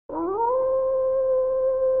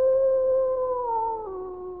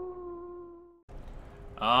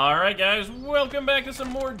Alright guys, welcome back to some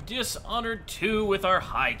more Dishonored 2 with our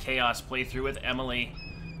High Chaos playthrough with Emily.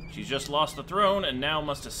 She's just lost the throne and now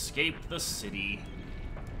must escape the city.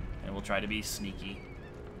 And we'll try to be sneaky.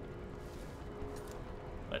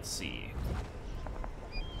 Let's see.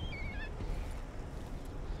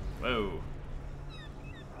 Whoa.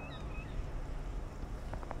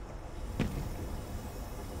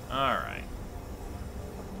 Alright.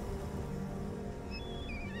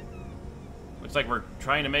 Looks like we're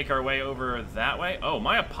trying to make our way over that way. Oh,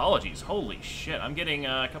 my apologies. Holy shit. I'm getting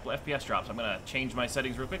a couple FPS drops. I'm going to change my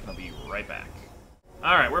settings real quick, and I'll be right back.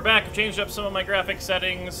 Alright, we're back. I've changed up some of my graphic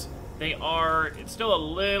settings. It's still a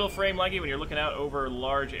little frame laggy when you're looking out over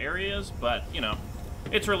large areas, but, you know,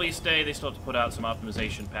 it's release day. They still have to put out some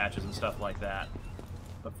optimization patches and stuff like that.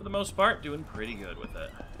 But for the most part, doing pretty good with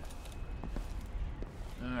it.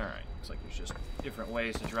 Alright, looks like there's just different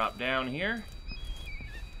ways to drop down here.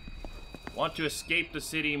 Want to escape the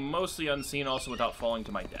city, mostly unseen, also without falling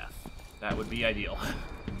to my death. That would be ideal.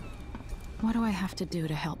 What do I have to do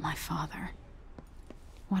to help my father?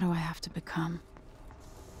 What do I have to become?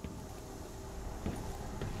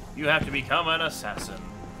 You have to become an assassin.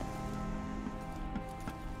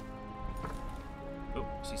 Oh,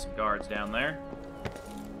 see some guards down there.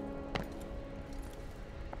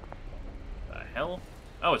 The hell?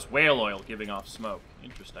 Oh, it's whale oil giving off smoke.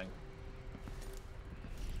 Interesting.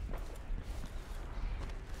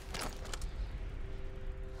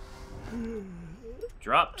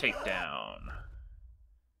 Drop takedown.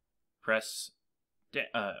 Press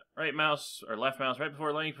right mouse or left mouse right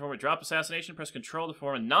before letting you perform a drop assassination. Press control to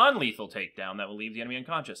perform a non-lethal takedown that will leave the enemy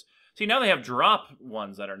unconscious. See, now they have drop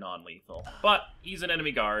ones that are non-lethal, but he's an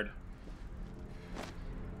enemy guard.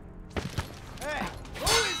 Hey,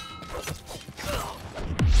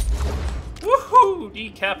 Woohoo!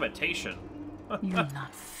 Decapitation. You're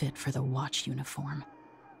not fit for the watch uniform.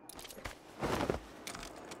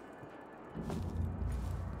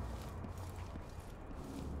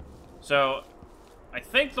 So, I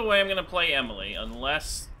think the way I'm going to play Emily,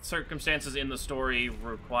 unless circumstances in the story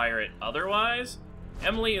require it otherwise,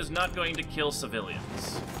 Emily is not going to kill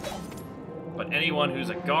civilians. But anyone who's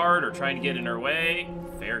a guard or trying to get in her way,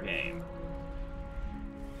 fair game.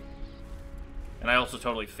 And I also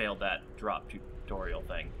totally failed that drop tutorial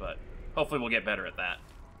thing, but hopefully we'll get better at that.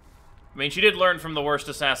 I mean, she did learn from the worst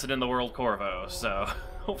assassin in the world, Corvo, so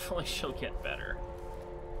hopefully she'll get better.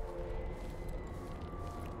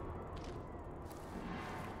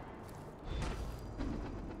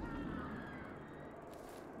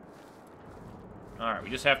 Alright,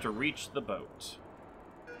 we just have to reach the boat.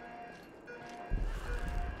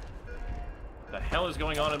 The hell is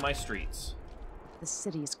going on in my streets? The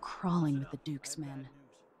city is crawling with the Duke's men.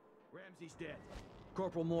 Ramsey's dead.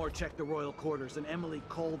 Corporal Moore checked the royal quarters, and Emily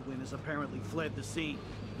Coldwin has apparently fled the scene.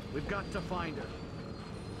 We've got to find her.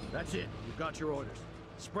 That's it. You've got your orders.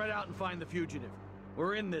 Spread out and find the fugitive.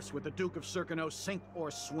 We're in this with the Duke of Circano, sink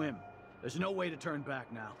or swim. There's no way to turn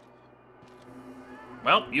back now.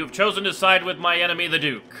 Well, you've chosen to side with my enemy, the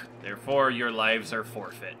Duke. Therefore, your lives are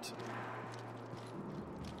forfeit.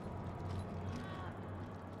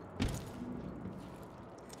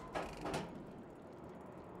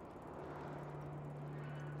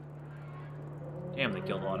 Damn, they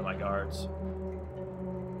killed a lot of my guards.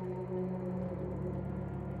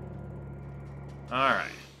 Alright.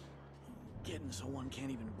 Getting so one can't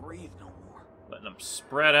even breathe no more. Letting them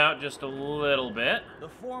spread out just a little bit. The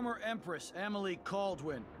former Empress Emily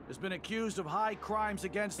Coldwin has been accused of high crimes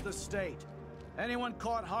against the state. Anyone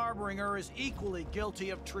caught harboring her is equally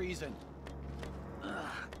guilty of treason.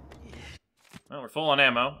 Well, we're full on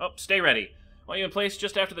ammo. Oh, stay ready. Want you in place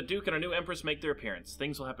just after the Duke and our new Empress make their appearance.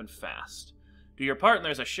 Things will happen fast. Do your part, and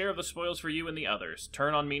there's a share of the spoils for you and the others.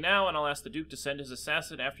 Turn on me now, and I'll ask the Duke to send his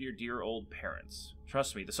assassin after your dear old parents.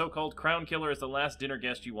 Trust me, the so-called crown killer is the last dinner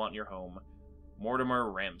guest you want in your home. Mortimer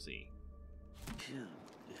Ramsey.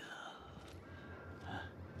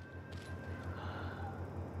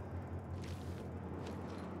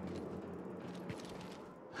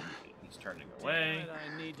 He's turning away. Damn it,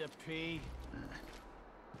 I need to pee.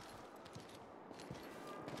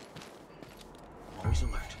 Always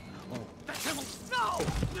alert. Oh,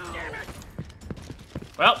 no! Damn it!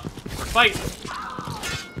 Well, we're fighting.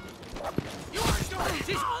 You are doing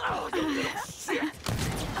this! Oh, you little shit!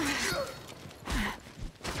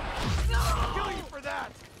 I'll kill you for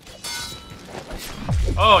that!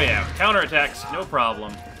 Oh yeah, counterattacks, no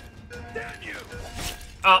problem. Damn you!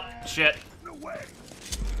 Oh, shit. No way!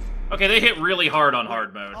 Okay, they hit really hard on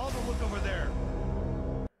hard mode. I'll have a look over there.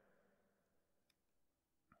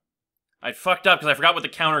 I fucked up because I forgot what the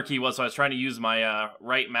counter key was, so I was trying to use my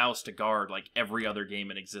right mouse to guard like every other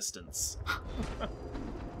game in existence.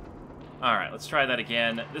 Alright, let's try that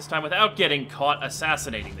again. This time without getting caught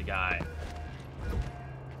assassinating the guy.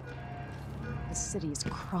 The city is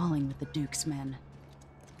crawling with the Duke's men.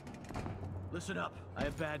 Listen up. I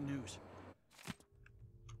have bad news.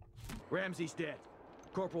 Ramsey's dead.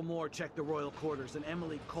 Corporal Moore checked the royal quarters, and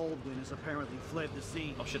Emily Coldwin has apparently fled the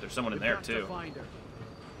scene. Oh shit, there's someone in We've there got too. to find her.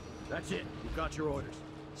 That's it. You've got your orders.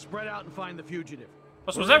 Spread out and find the fugitive.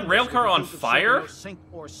 Oh, so was that rail car on fire? Sink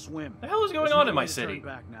or swim. The hell is going on in my city? Turn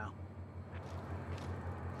back now.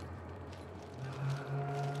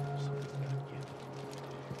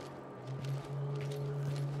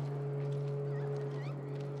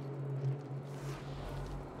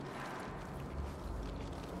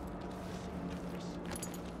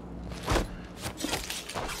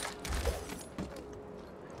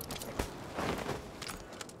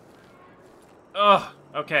 Ugh,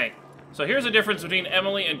 okay. So here's the difference between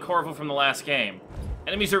Emily and Corvo from the last game.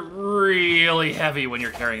 Enemies are really heavy when you're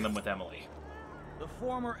carrying them with Emily. The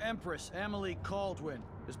former Empress Emily Coldwin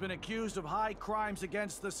has been accused of high crimes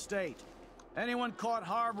against the state. Anyone caught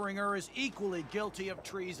harboring her is equally guilty of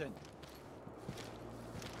treason.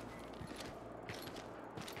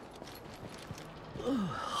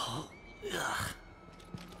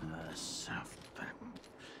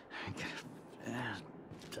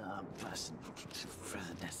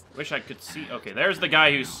 Wish I could see. Okay, there's the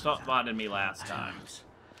guy who spotted me last time.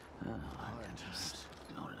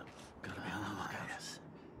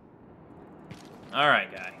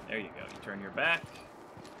 Alright, guy. There you go. You turn your back.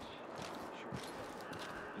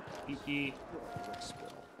 Peeky.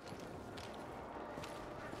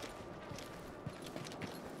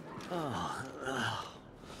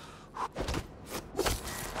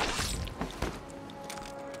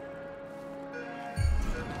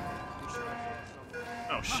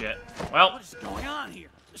 Oh shit. Well, What is going on here?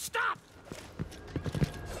 Stop!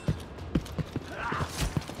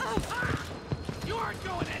 You aren't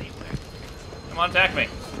going anywhere. come on, attack me.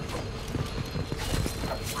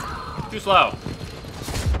 Too slow.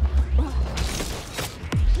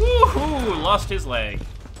 Woohoo! Lost his leg.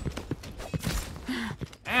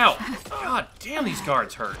 Ow! God damn, these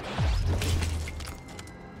guards hurt.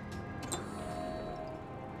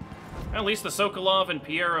 At least the Sokolov and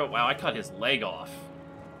Piero... Wow, I cut his leg off.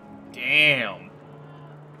 Damn.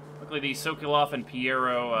 Luckily, these Sokolov and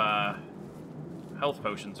Piero health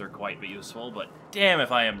potions are quite useful, but damn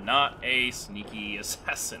if I am not a sneaky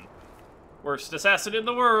assassin. Worst assassin in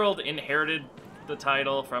the world, inherited the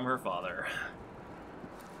title from her father.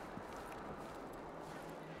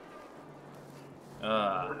 You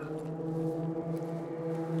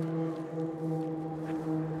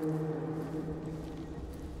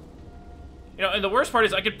know, and the worst part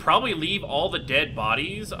is I could probably leave all the dead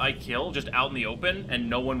bodies I kill just out in the open and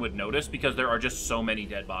no one would notice because there are just so many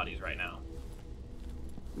dead bodies right now.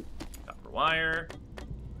 Copper wire.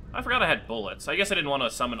 I forgot I had bullets. I guess I didn't want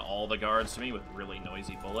to summon all the guards to me with really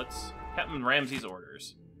noisy bullets. Captain Ramsey's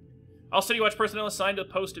orders. All City Watch personnel assigned to the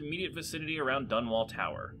post immediate vicinity around Dunwall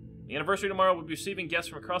Tower. The anniversary tomorrow will be receiving guests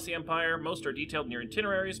from across the Empire. Most are detailed in your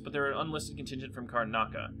itineraries, but there are an unlisted contingent from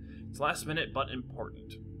Karnaca. It's last minute, but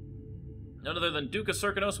important. None other than Duke of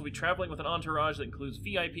Serkanos will be traveling with an entourage that includes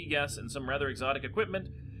VIP guests and some rather exotic equipment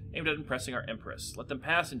aimed at impressing our Empress. Let them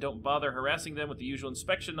pass and don't bother harassing them with the usual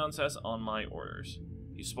inspection nonsense on my orders.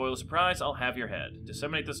 If you spoil the surprise, I'll have your head.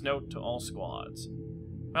 Disseminate this note to all squads.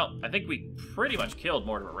 Well, I think we pretty much killed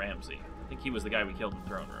Mortimer Ramsey. I think he was the guy we killed in the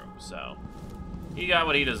throne room, so... He got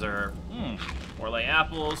what he deserved. Orlay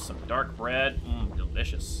apples, some dark bread.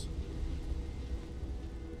 Delicious.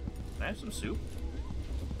 Can I have some soup?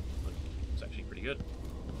 It's actually pretty good.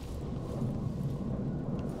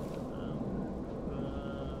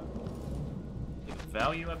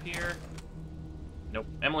 Value up here? Nope.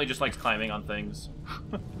 Emily just likes climbing on things.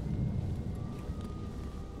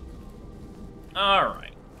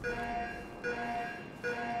 Alright.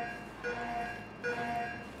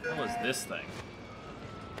 What is this thing?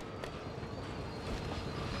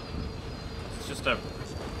 It's just a...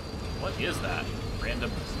 What is that?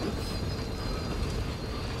 Random...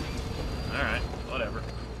 Alright, whatever.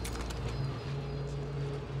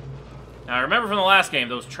 Now, I remember from the last game,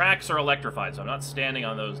 those tracks are electrified, so I'm not standing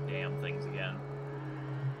on those damn things again.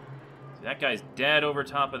 See, that guy's dead over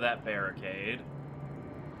top of that barricade.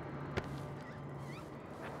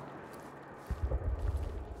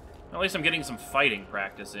 At least I'm getting some fighting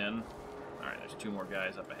practice in. Alright, there's two more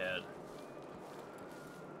guys up ahead.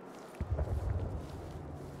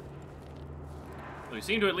 So we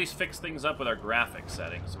seem to at least fix things up with our graphics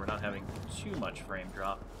settings, so we're not having too much frame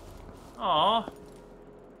drop. Aw.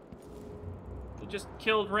 They just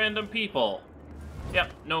killed random people.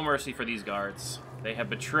 Yep, no mercy for these guards. They have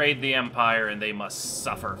betrayed the Empire, and they must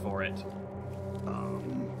suffer for it.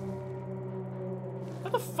 How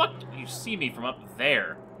the fuck did you see me from up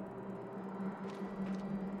there?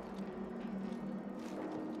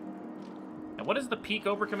 And what is the peek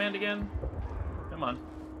over command again? Come on.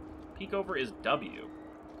 Peek over is W.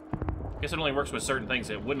 I guess it only works with certain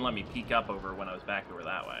things. It wouldn't let me peek up over when I was back over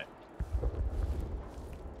that way.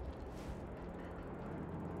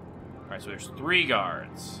 Alright, so there's 3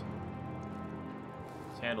 guards.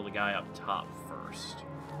 Let's handle the guy up top first.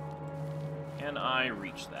 Can I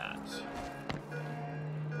reach that?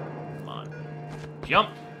 Come on. Jump!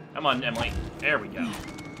 Come on, Emily. There we go.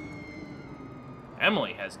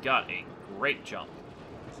 Emily has got a great jump.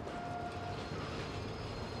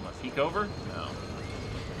 Am I peek over? No.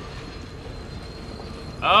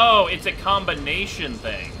 Oh, it's a combination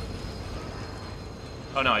thing.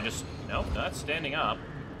 Oh, no, I just... Nope, that's standing up.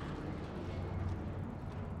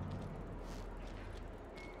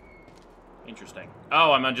 Interesting.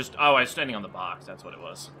 Oh, I'm just... Oh, I was standing on the box. That's what it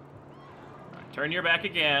was. Alright, turn your back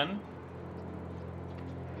again.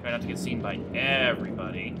 Try not to get seen by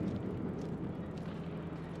everybody.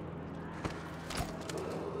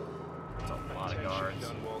 That's a lot of guards.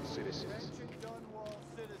 Dunwall citizens. Dunwall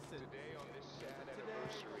citizens. Today on this sad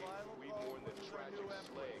anniversary, we mourn the tragic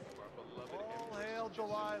slaying of our beloved All Empress hail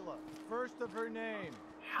Delilah, first of her name.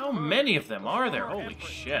 How many of them are there? Holy Empress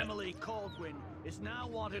shit. Emily Coldwin is now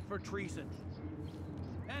wanted for treason.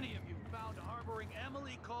 Any of you found harboring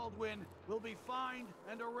Emily Coldwin will be fined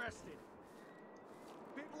and arrested.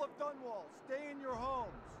 People of Dunwall, stay in your homes.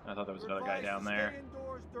 I thought there was You're another guy advised down to there. Stay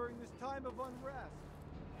indoors during this time of unrest.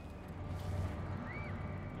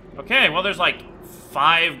 Okay, well there's like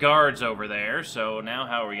 5 guards over there, so now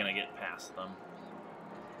how are we gonna get past them?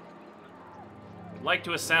 I'd like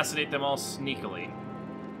to assassinate them all sneakily.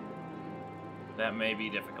 That may be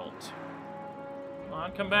difficult. Come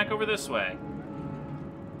on, come back over this way.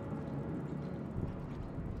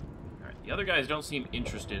 Alright, the other guys don't seem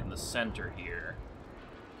interested in the center here.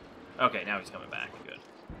 Okay, now he's coming back. Good.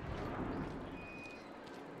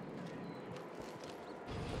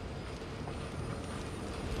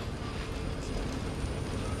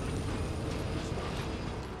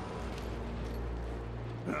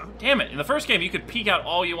 Damn it! In the first game, you could peek out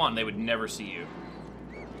all you want and they would never see you.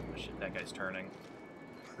 Oh, shit, that guy's turning.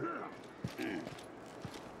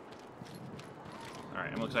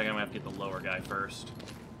 Alright, it looks like I'm gonna have to get the lower guy first.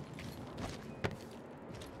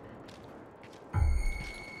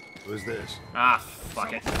 Who's this? Ah,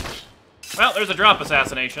 fuck it. Well, there's a drop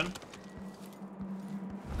assassination.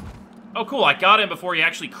 Oh, cool, I got him before he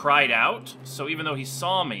actually cried out, so even though he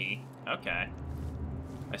saw me... Okay.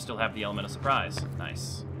 I still have the element of surprise.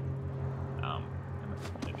 Nice.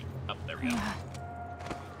 Maybe... Oh, there we go.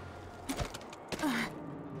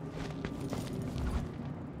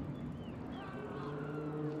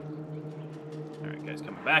 Alright, guys,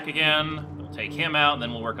 coming back again. We'll take him out, and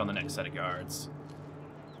then we'll work on the next set of guards.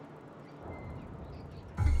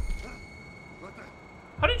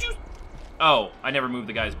 How did you... Oh, I never moved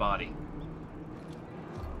the guy's body.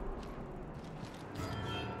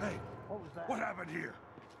 Hey, what happened here?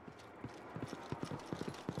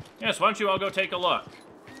 Yes, why don't you all go take a look?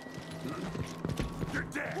 You're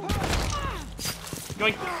dead.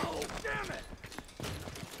 Going. Oh, damn it!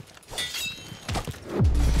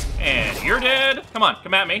 And you're dead. Come on,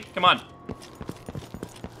 come at me. Come on.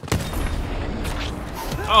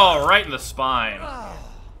 Oh, right in the spine.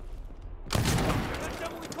 That's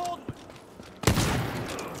Emily Coldwin.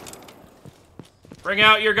 Bring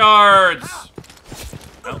out your guards.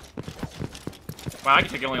 Oh. Wow, I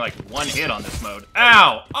can take only like 1 hit on this mode.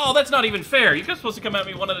 Ow! Oh, that's not even fair. You're just supposed to come at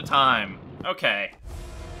me 1 at a time. Okay.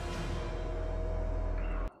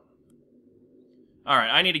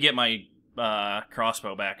 Alright, I need to get my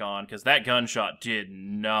crossbow back on, because that gunshot did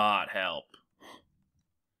not help.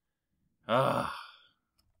 Ugh.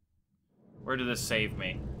 Where did this save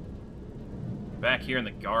me? Back here in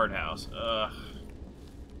the guardhouse. Ugh.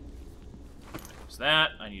 There's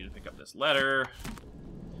that. I need to pick up this letter.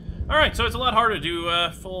 Alright, so it's a lot harder to do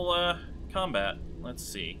full combat. Let's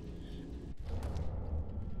see.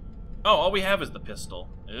 Oh, all we have is the pistol.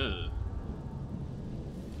 Ugh.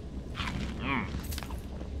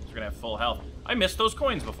 So we're gonna have full health. I missed those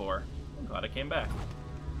coins before. I'm glad I came back.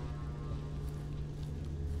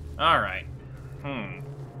 Alright.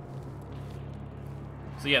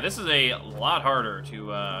 So yeah, this is a lot harder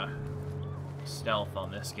to stealth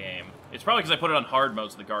on this game. It's probably because I put it on hard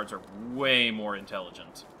mode, so the guards are way more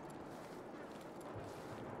intelligent.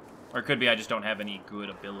 Or it could be I just don't have any good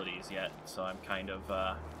abilities yet, so I'm kind of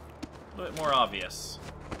a little bit more obvious.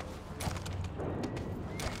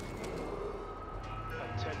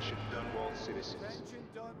 Attention, Dunwall citizens. Attention,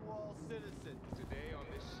 Dunwall citizens. Today on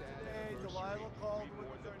this sad Today, anniversary, Delilah called we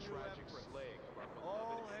mourn the with our new tragic Empress. slaying of our All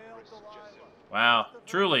beloved hail Empress Delilah. Wow,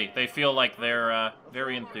 truly, they feel like they're The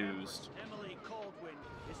very former enthused. Empress Emily Coldwin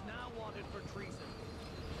is now wanted for treason.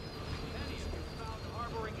 Any of you found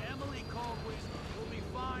harboring Emily Coldwin will be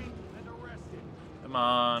fined and arrested. Come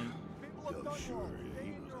on. People of Yo, Dunwall, sure, stay he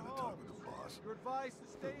in was your gonna talk homes. with the boss. You're advised to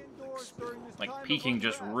stay indoors during this time Like, of peeking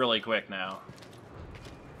just unrest. really quick now.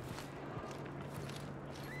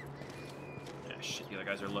 Yeah, shit, the other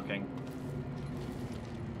guys are looking.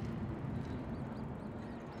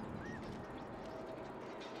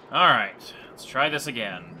 Alright, let's try this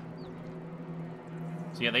again.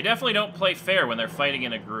 So yeah, they definitely don't play fair when they're fighting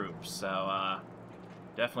in a group, so,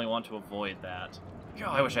 definitely want to avoid that.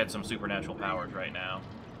 God, I wish I had some supernatural powers right now.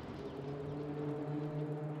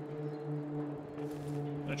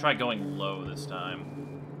 I'm gonna try going low this time.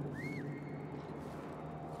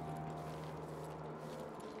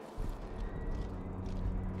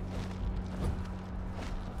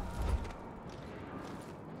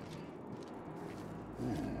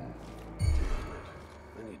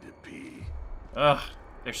 I need to pee. Ugh,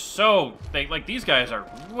 like, these guys are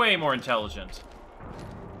way more intelligent.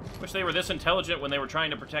 Wish they were this intelligent when they were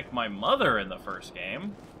trying to protect my mother in the first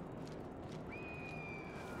game.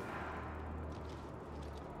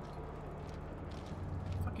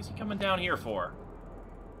 What the fuck is he coming down here for?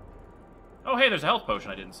 Oh, hey, there's a health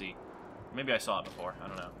potion I didn't see. Maybe I saw it before, I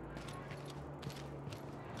don't know.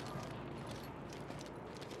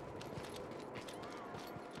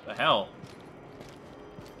 The hell?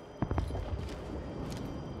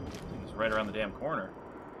 He's right around the damn corner.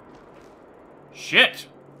 Shit!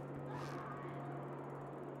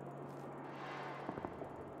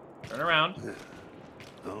 Turn around.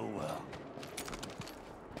 Oh, well.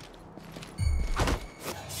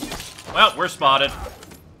 Well, we're spotted.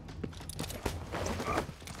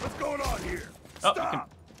 What's going on here? Oh, Stop!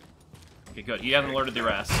 Okay, good. He hasn't alerted the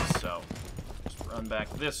rest, so just run back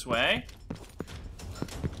this way.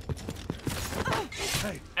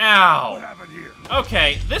 Hey, what Ow! happened here?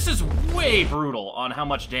 Okay, this is way brutal on how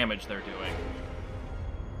much damage they're doing.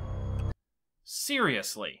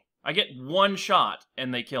 Seriously. I get one shot,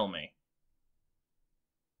 and they kill me.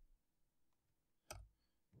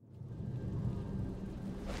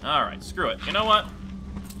 Alright, screw it. You know what?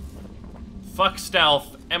 Fuck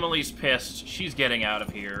stealth. Emily's pissed. She's getting out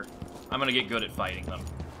of here. I'm gonna get good at fighting them.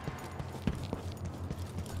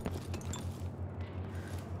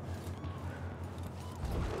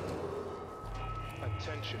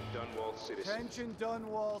 Attention, Dunwall citizens. Attention,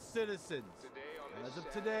 Dunwall citizens. Today on this As of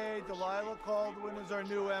sad today, anniversary, Delilah Caldwin is our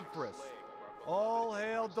new Empress. All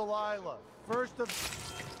hail Delilah. First of...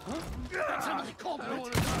 That's Emily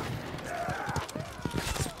Coldwin!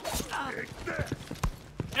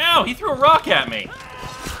 Ow! He threw a rock at me!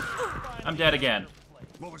 I'm dead again.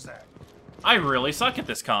 What was that? I really suck at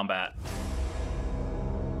this combat.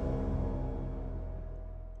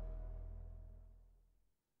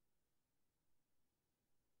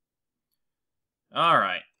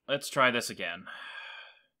 Alright, let's try this again.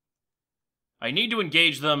 I need to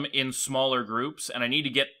engage them in smaller groups, and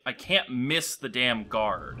I can't miss the damn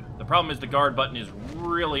guard. The problem is the guard button is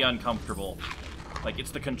really uncomfortable. Like,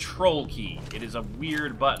 it's the control key. It is a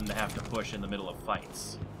weird button to have to push in the middle of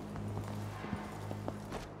fights.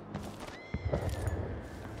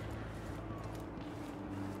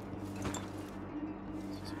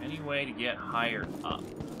 Is there any way to get higher up?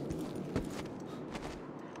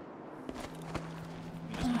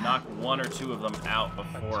 You just knock one or two of them out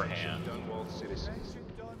beforehand. Attention, Dunwall citizens. Attention,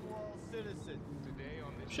 Dunwall citizens. Today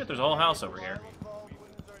on this Shit, there's a whole house over here. Delilah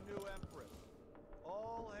Caldwin is our new Empress.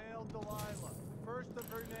 All hail Delilah, first of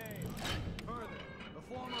her name. Further, the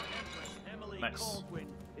former Empress Emily Nice. Coldwin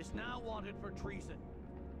is now wanted for treason.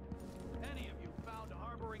 Any of you found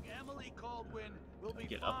harboring Emily Coldwin will be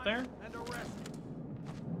Get fined up there? and arrested.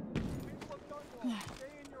 People of Dunwall,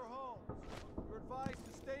 stay in your homes. You're advised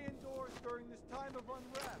to stay indoors during this time of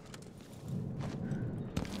unrest.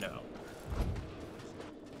 No.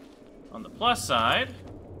 On the plus side,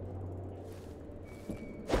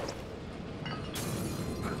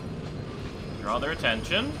 draw their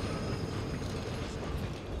attention.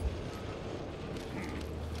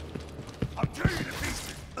 I'll tear you to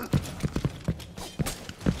pieces!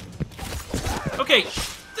 Okay,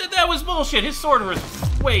 that was bullshit. His sword was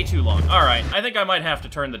way too long. Alright, I think I might have to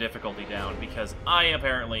turn the difficulty down because I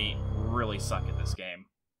apparently really suck at this game.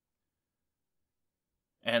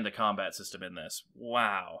 And the combat system in this.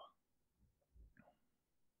 Wow.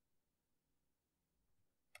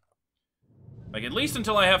 Like, at least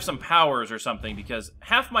until I have some powers or something, because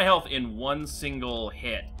half my health in one single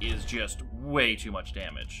hit is just way too much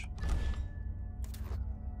damage.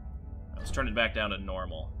 Let's turn it back down to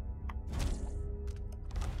normal.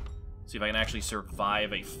 See if I can actually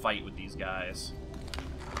survive a fight with these guys.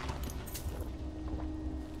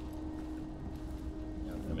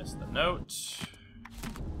 I missed the note.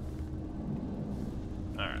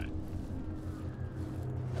 Alright.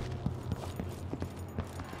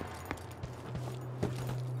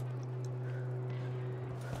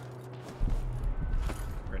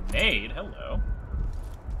 Grenade? Hello.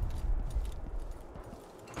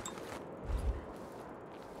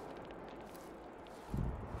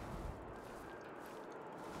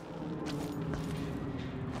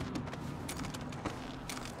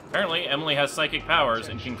 Apparently, Emily has psychic powers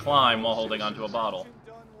and can climb while holding onto a bottle.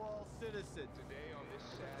 Dunwall citizen. Today,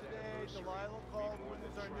 Delilah Caldwin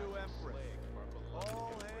is our new empress.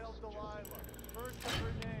 All hail Delilah. First of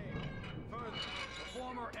her name. Further, the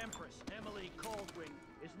former Empress Emily Caldwin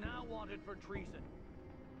is now wanted for treason.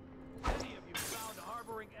 Any of you found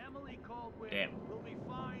harboring Emily Caldwin will be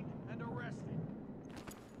fined and arrested.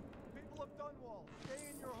 People of Dunwall, stay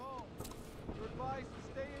in your homes. You're advised to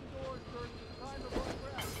stay indoors during the time of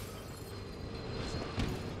unrest.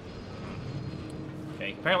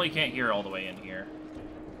 Okay, apparently you can't hear all the way in here.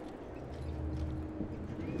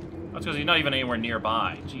 That's because he's not even anywhere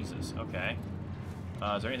nearby. Jesus, okay.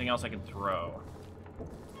 Is there anything else I can throw?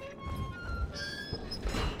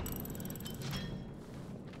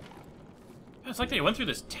 It's like they went through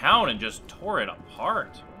this town and just tore it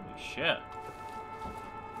apart. Holy shit.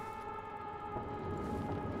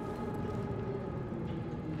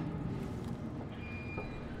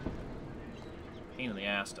 Pain in the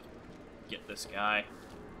ass to get this guy.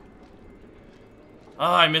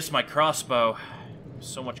 Oh, I miss my crossbow.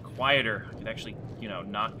 So much quieter. I could actually, you know,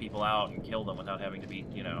 knock people out and kill them without having to be,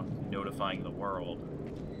 you know, notifying the world.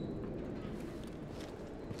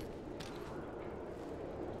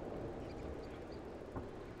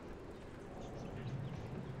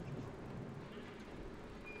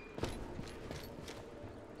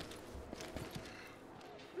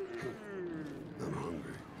 I'm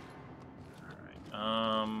hungry.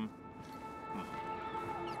 Alright,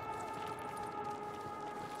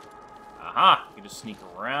 Aha! You can just sneak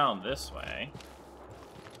around this way.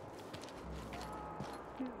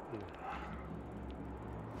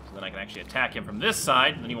 So then I can actually attack him from this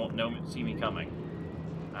side, and then he won't see me coming.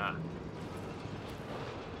 Ah.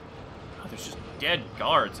 Oh, there's just dead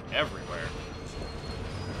guards everywhere.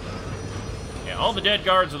 Yeah, all the dead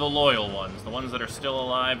guards are the loyal ones. The ones that are still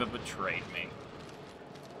alive have betrayed me.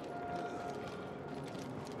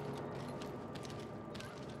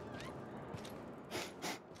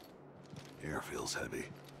 Air feels heavy.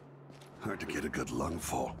 Hard to get a good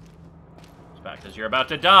lungful. It's back because you're about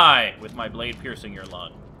to die with my blade piercing your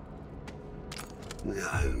lung.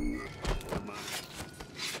 I'm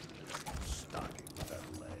stocking without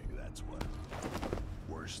a leg, that's what.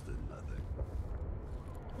 Worse than nothing.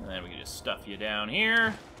 And then we can just stuff you down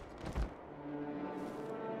here.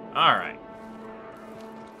 Alright.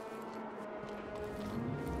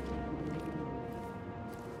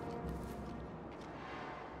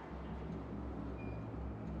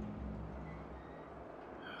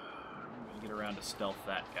 Get around to stealth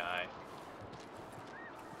that guy.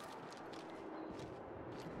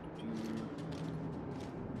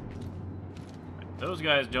 Right, those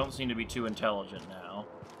guys don't seem to be too intelligent now.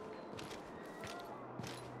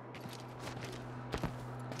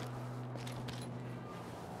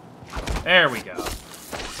 There we go.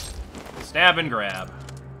 Stab and grab.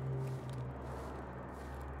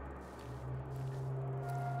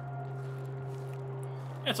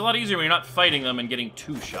 It's a lot easier when you're not fighting them and getting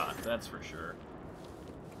two-shot, that's for sure.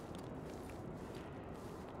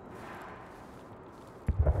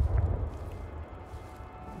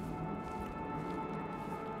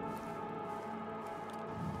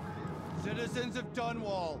 Citizens of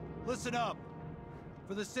Dunwall, listen up.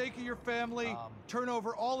 For the sake of your family, turn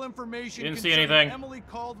over all information Didn't see concerning anything. Emily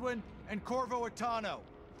Caldwin and Corvo Attano,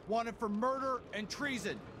 wanted for murder and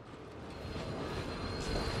treason.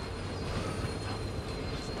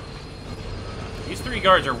 These three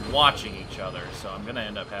guards are watching each other, so I'm gonna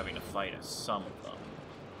end up having to fight some of them.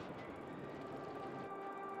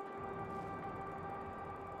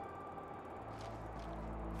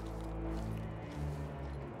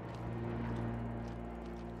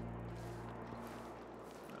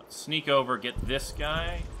 Let's sneak over, get this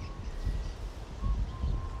guy.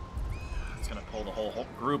 It's gonna pull the whole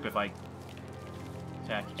group if I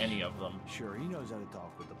attack any of them. Sure, he knows how to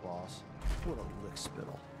talk with the boss. What a lick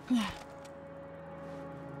spittle.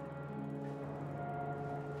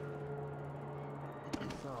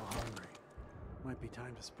 Might be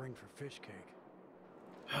time to spring for fish cake.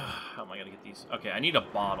 How am I gonna get these? Okay, I need a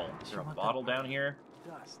bottle. Is there a bottle down here?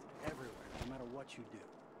 Dust everywhere, no matter what you do.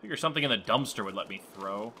 Figure something in the dumpster would let me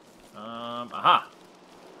throw. Aha!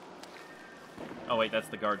 Oh wait, that's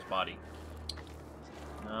the guard's body.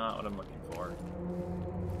 Not what I'm looking for.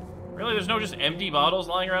 Really, there's no just empty bottles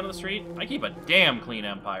lying around in the street? I keep a damn clean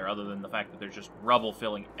empire, other than the fact that there's just rubble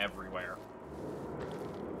filling everywhere.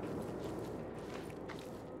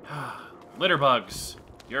 Litterbugs,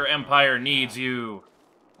 your empire needs you.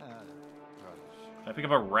 Can I pick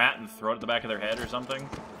up a rat and throw it at the back of their head or something?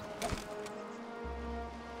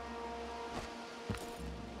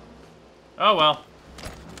 Oh well.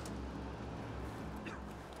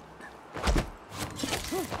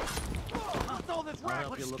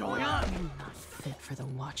 What's going on? I'm not fit for the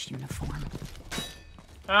watch uniform.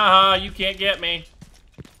 Haha, you can't get me.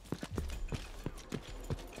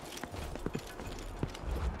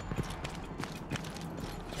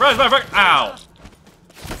 Surprise, motherfucker! Ow!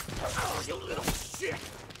 Oh, you little shit!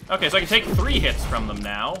 Okay, so I can take 3 hits from them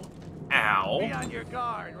now. Ow. Be on your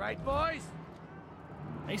guard, right, boys?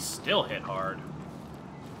 They still hit hard.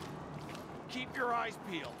 Keep your eyes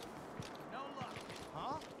peeled. No luck,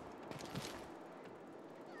 huh?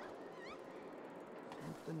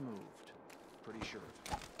 Something moved. Pretty sure of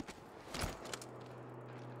it.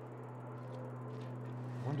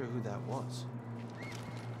 Wonder who that was.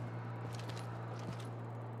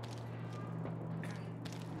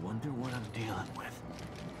 Wonder what I'm dealing with.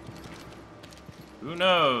 Who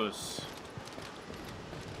knows?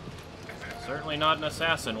 Certainly not an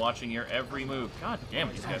assassin watching your every move. God damn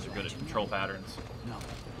it, these guys are good at control patterns. No,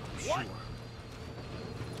 What? Sure.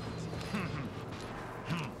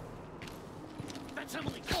 That's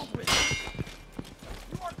Emily Coldwell.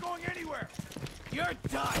 You aren't going anywhere. You're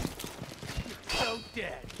done. You're so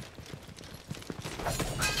dead.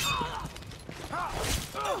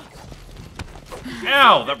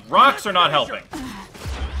 Ow! The rocks are not helping.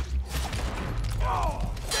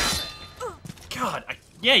 God,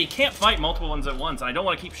 yeah, you can't fight multiple ones at once, and I don't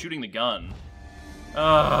want to keep shooting the gun.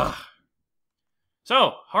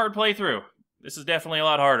 So, hard playthrough. This is definitely a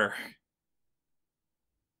lot harder.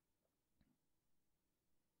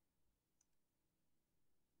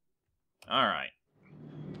 Alright.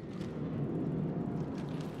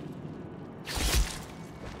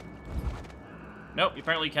 Nope, you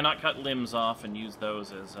apparently cannot cut limbs off and use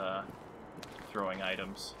those as throwing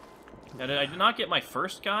items. Now, I did not get my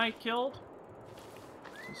first guy killed?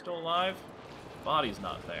 Is he still alive? Body's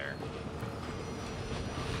not there.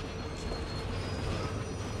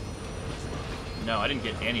 No, I didn't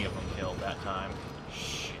get any of them killed that time.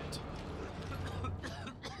 Shit.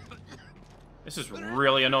 This is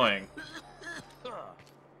really annoying.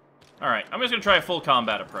 Alright, I'm just gonna try a full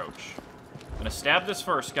combat approach. I'm gonna stab this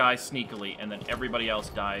first guy sneakily, and then everybody else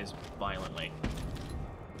dies violently.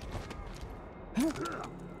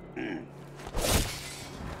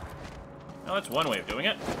 Well, that's one way of doing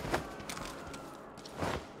it.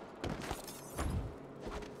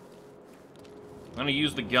 I'm gonna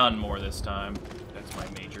use the gun more this time. That's my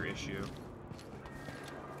major issue.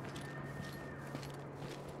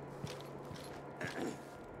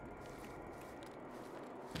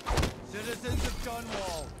 Citizens of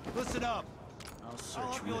Dunwall, listen up. I'll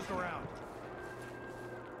help you look around.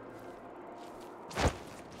 Did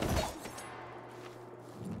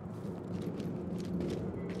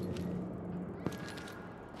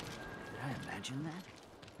I imagine that?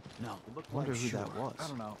 No, it looked Wonder like who sure. that was. I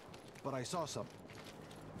don't know, but I saw something.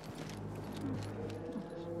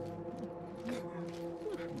 I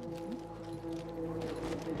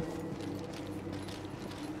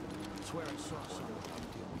swear I saw something.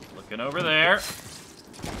 Looking over there.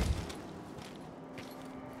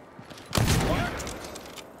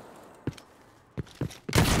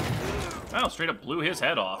 Well, straight up blew his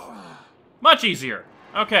head off. Much easier.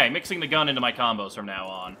 Okay, mixing the gun into my combos from now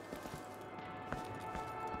on.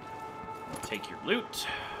 Take your loot.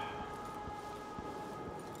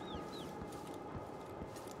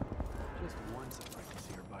 Just once I'd like to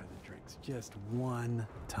see her buy the drinks. Just one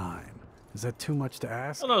time. Is that too much to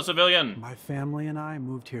ask? Hello, civilian. My family and I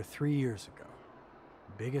moved here 3 years ago.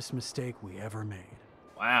 Biggest mistake we ever made.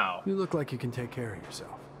 Wow. You look like you can take care of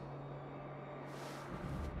yourself.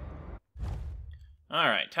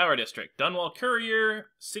 Alright, Tower District. Dunwall Courier,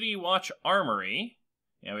 City Watch Armory.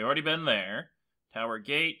 Yeah, we've already been there. Tower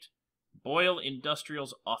Gate, Boyle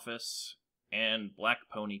Industrial's Office, and Black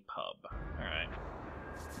Pony Pub. Alright.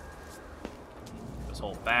 This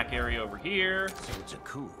whole back area over here. So it's a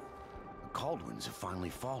coup. The Caldwins have finally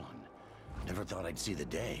fallen. Never thought I'd see the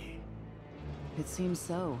day. It seems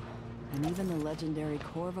so. And even the legendary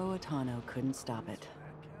Corvo Attano couldn't stop it.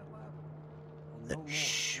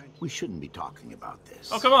 Shh. We shouldn't be talking about this.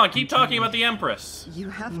 Oh, come on, keep talking about the Empress. You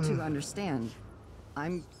have to understand.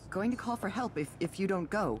 I'm going to call for help if you don't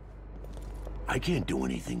go. I can't do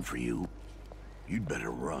anything for you. You'd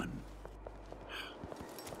better run.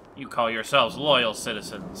 You call yourselves loyal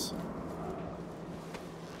citizens.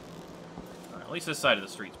 Alright, at least this side of the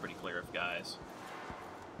street's pretty clear of guys.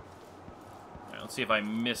 Alright, let's see if I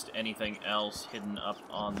missed anything else hidden up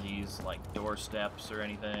on these, like, doorsteps or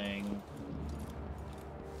anything.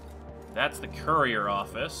 That's the courier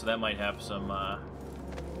office, so that might have some,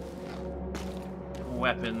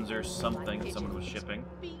 weapons or something someone was shipping.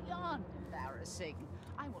 Beyond embarrassing.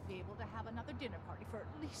 I won't be able to have another dinner party for at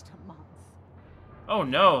least a month. Oh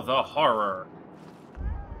no, the horror.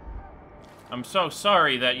 I'm so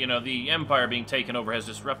sorry that, you know, the Empire being taken over has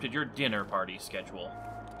disrupted your dinner party schedule.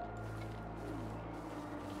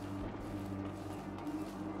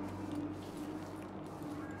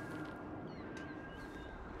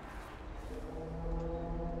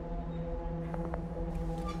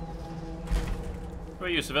 Who are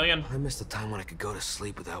you, civilian? I missed the time when I could go to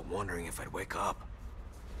sleep without wondering if I'd wake up.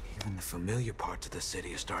 Even the familiar parts of the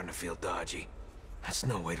city are starting to feel dodgy. That's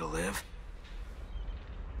no way to live.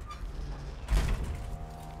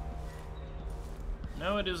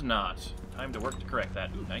 No, it is not. Time to work to correct that.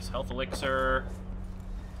 Ooh, nice health elixir.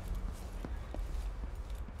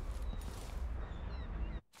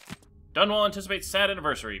 Dunwall anticipates sad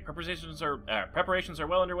anniversary. Preparations are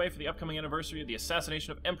well underway for the upcoming anniversary of the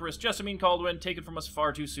assassination of Empress Caldwin, taken from us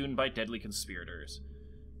far too soon by deadly conspirators.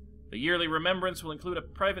 The yearly remembrance will include a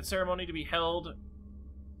private ceremony to be held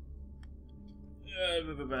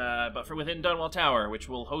but for within Dunwall Tower, which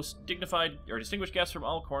will host dignified or distinguished guests from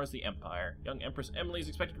all corners of the Empire. Young Empress Emily is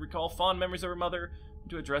expected to recall fond memories of her mother and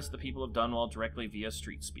to address the people of Dunwall directly via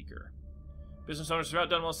street speaker. Business owners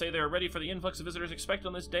throughout Dunwall say they are ready for the influx of visitors expected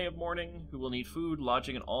on this day of mourning, who will need food,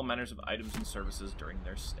 lodging, and all manners of items and services during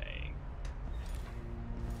their stay.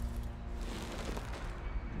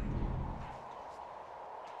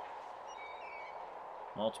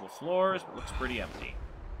 Multiple floors, but looks pretty empty.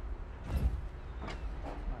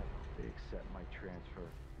 They accept my transfer.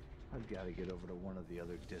 I've got to get over to one of the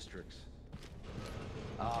other districts.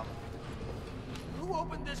 Who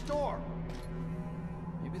opened this door?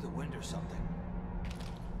 Maybe the wind or something.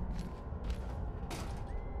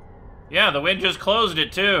 Yeah, the wind just closed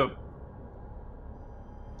it, too.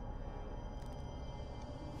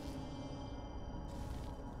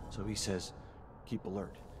 So he says, keep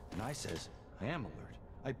alert. And I says, I am alert.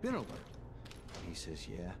 I've been alert. And he says,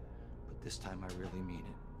 yeah, but this time I really mean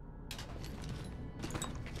it.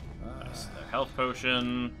 Nice. The health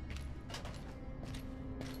potion.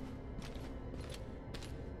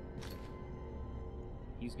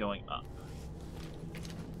 He's going up.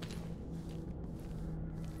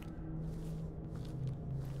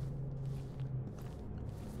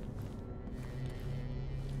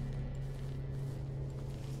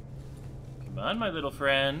 Come on, my little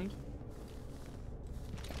friend.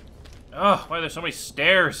 Oh, why are there so many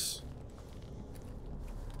stairs?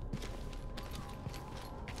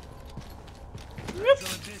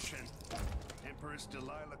 Special edition. Empress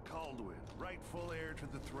Delilah Caldwin, rightful heir to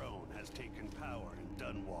the throne, has taken power in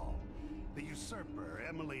Dunwall. The usurper,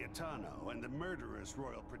 Emily Attano, and the murderous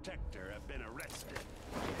royal protector have been arrested.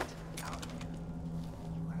 You have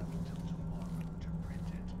until tomorrow to print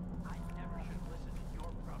it. I never should listen to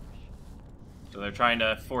your rubbish. So they're trying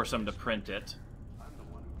to force him to print it. I'm the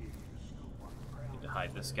one who gave you the scoop on the crown. Need to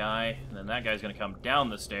hide this guy. And then that guy's gonna come down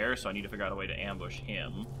the stairs, so I need to figure out a way to ambush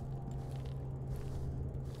him.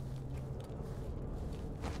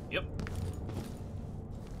 Yep.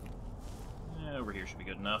 Over here should be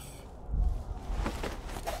good enough.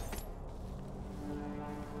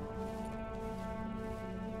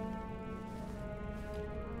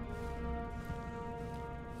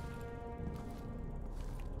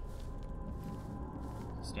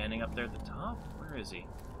 Standing up there at the top? Where is he?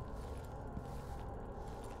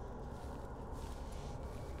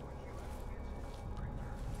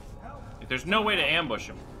 Like, there's no way to ambush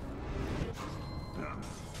him.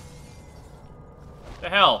 The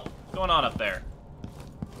hell? What's going on up there?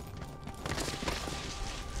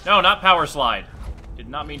 No, not power slide. Did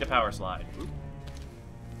not mean to power slide. Oop.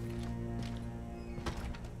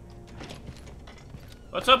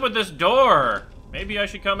 What's up with this door? Maybe I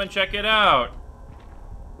should come and check it out.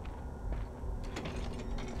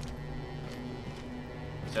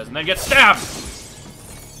 It says, and then get stabbed!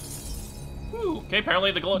 Whew. Okay,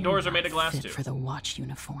 apparently the doors are made of glass too. For the watch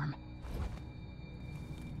uniform.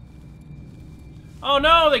 Oh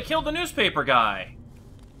no, they killed the newspaper guy.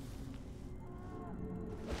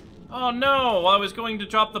 Oh no! I was going to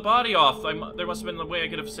drop the body off. There must have been a way I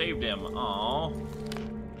could have saved him. Aww.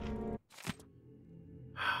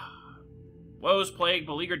 Woes plague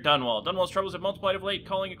beleaguered Dunwall. Dunwall's troubles have multiplied of late,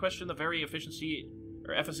 calling into question the very efficiency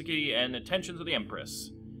and intentions of the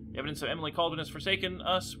Empress. The evidence of Emily Caldwin has forsaken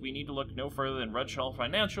us. We need to look no further than Rudshall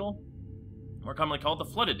Financial, more commonly called the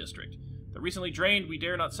Flooded District. Though recently drained, we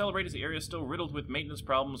dare not celebrate as the area is still riddled with maintenance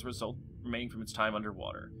problems remaining from its time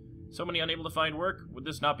underwater. So many unable to find work, would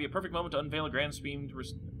this not be a perfect moment to unveil a grand scheme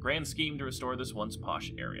to restore this once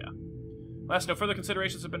posh area? Last, no further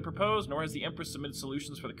considerations have been proposed, nor has the Empress submitted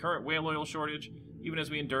solutions for the current whale oil shortage, even as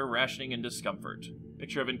we endure rationing and discomfort.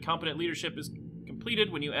 Picture of incompetent leadership is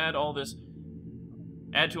completed when you add to all this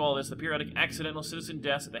the periodic accidental citizen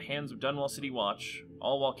deaths at the hands of Dunwall City Watch,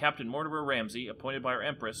 all while Captain Mortimer Ramsey, appointed by our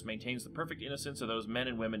Empress, maintains the perfect innocence of those men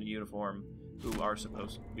and women in uniform who we are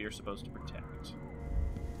supposed to protect.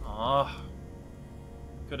 Ah,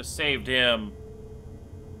 could have saved him.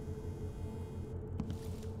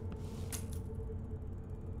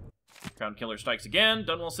 Crown Killer strikes again.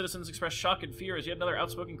 Dunwall citizens express shock and fear as yet another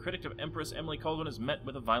outspoken critic of Empress Emily Caldwin is met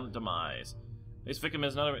with a violent demise. This victim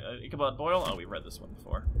is another Ichabod Boyle. Oh, we read this one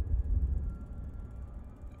before.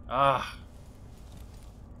 Ah.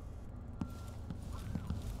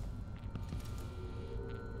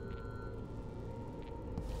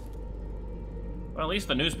 Well, at least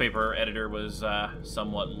the newspaper editor was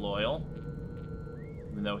somewhat loyal.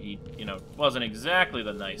 Even though he, wasn't exactly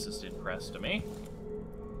the nicest in press to me.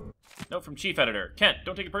 Note from Chief Editor. Kent,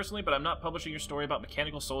 don't take it personally, but I'm not publishing your story about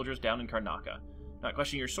mechanical soldiers down in Karnaca. Not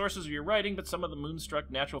questioning your sources or your writing, but some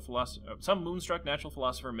moonstruck natural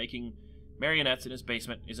philosopher making marionettes in his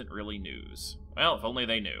basement isn't really news. Well, if only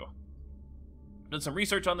they knew. I've done some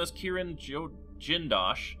research on this Kirin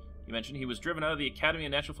Jindosh. You mentioned he was driven out of the Academy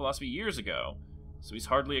of Natural Philosophy years ago, so he's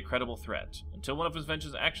hardly a credible threat. Until one of his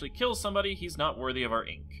inventions actually kills somebody, he's not worthy of our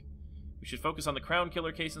ink. We should focus on the Crown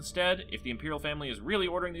Killer case instead. If the Imperial family is really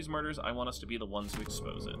ordering these murders, I want us to be the ones to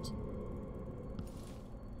expose it.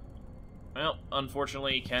 Well,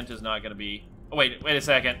 unfortunately, Kent is not going to be... Oh, wait a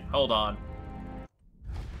second. Hold on.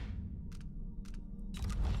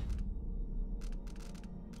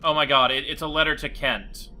 Oh my god, it's a letter to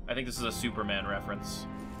Kent. I think this is a Superman reference.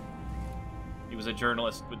 He was a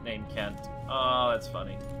journalist named Kent. Oh, that's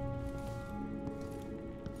funny.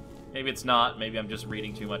 Maybe it's not. Maybe I'm just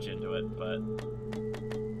reading too much into it, but...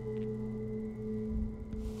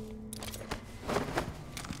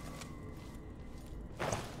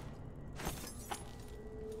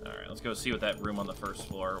 Alright, let's go see what that room on the first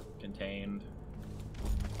floor contained.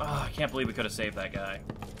 Oh, I can't believe we could have saved that guy.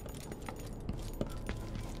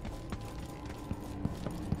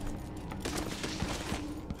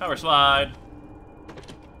 Power slide!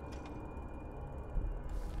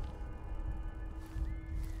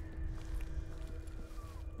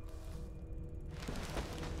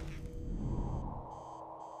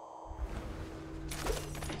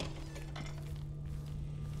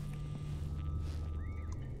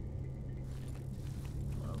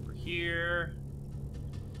 Here.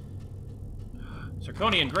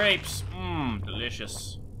 Zirconian grapes. Mmm,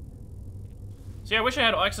 delicious. See, I wish I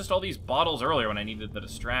had access to all these bottles earlier when I needed the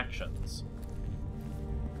distractions.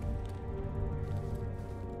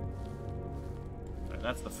 Right,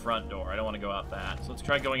 that's the front door. I don't want to go out that. So let's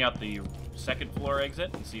try going out the second floor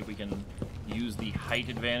exit and see if we can use the height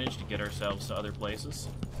advantage to get ourselves to other places.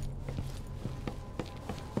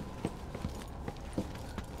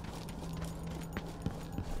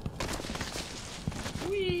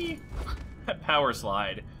 Power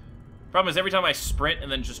slide. Problem is, every time I sprint and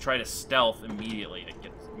then just try to stealth immediately, it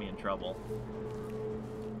gets me in trouble.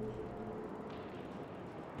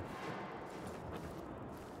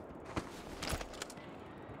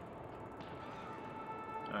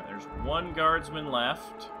 Alright, there's one guardsman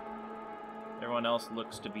left. Everyone else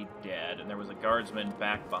looks to be dead, and there was a guardsman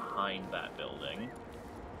back behind that building.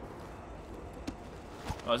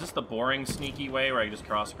 Oh, is this the boring, sneaky way where I just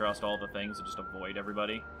cross across all the things and just avoid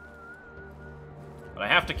everybody? But I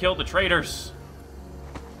have to kill the traitors!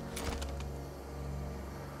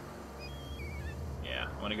 Yeah,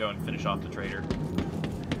 I want to go and finish off the traitor.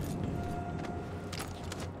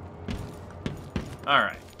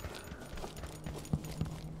 Alright.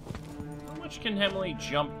 How much can Emily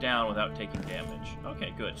jump down without taking damage?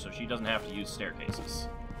 Okay, good, so she doesn't have to use staircases.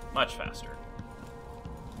 Much faster.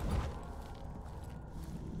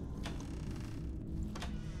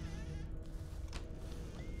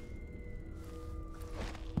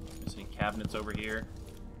 Cabinets over here?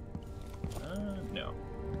 No.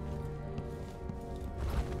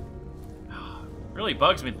 Really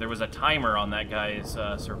bugs me that there was a timer on that guy's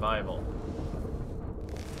survival.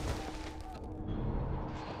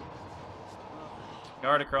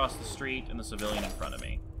 Guard across the street and the civilian in front of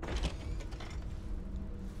me.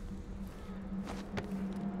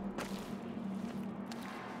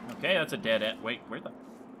 Okay, that's a dead end. Wait, where the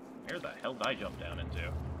hell did I jump down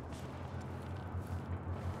into?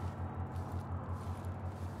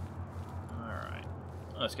 Alright.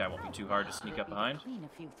 Well, this guy won't be too hard to sneak up behind. Clean a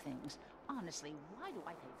few things. Honestly, why do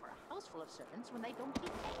I pay for a house full of servants when they don't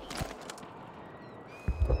keep paying?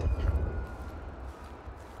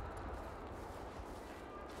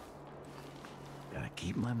 Gotta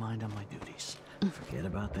keep my mind on my duties. Forget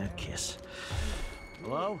about that kiss.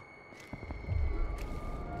 Hello?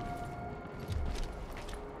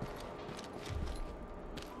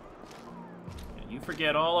 You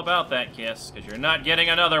forget all about that kiss, because you're not getting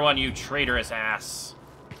another one, you traitorous ass.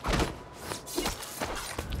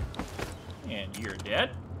 And you're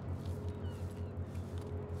dead.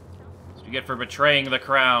 That's what you get for betraying the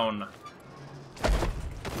crown.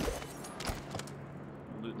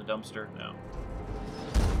 Loot in the dumpster? No.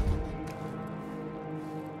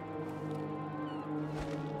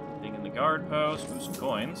 Thing in the guard post. Ooh, some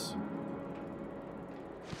coins.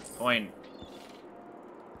 Coin.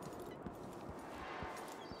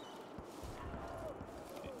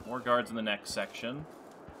 More guards in the next section.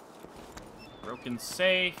 Broken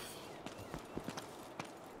safe.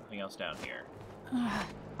 Nothing else down here.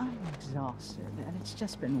 I'm exhausted, and it's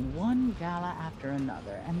just been one gala after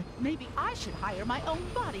another, and maybe I should hire my own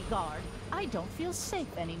bodyguard. I don't feel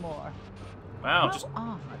safe anymore. Wow, How just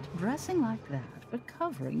odd, dressing like that, but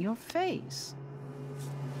covering your face.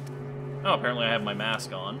 oh, apparently I have my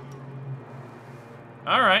mask on.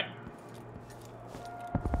 Alright.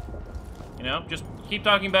 You know, just keep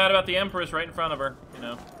talking bad about the Empress right in front of her, you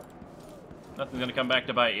know. Nothing's gonna come back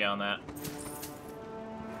to bite you on that.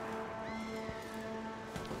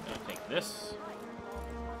 Gonna take this.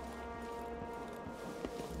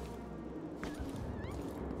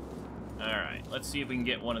 Alright, let's see if we can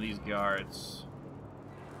get one of these guards.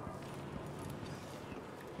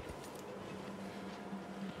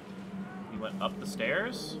 He went up the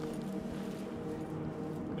stairs?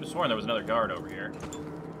 Could have sworn there was another guard over here.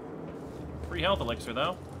 Free health elixir,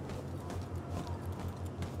 though.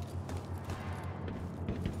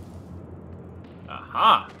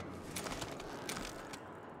 Aha!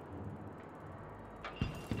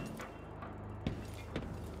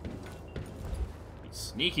 Be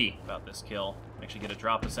sneaky about this kill. Actually get a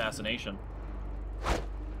drop assassination.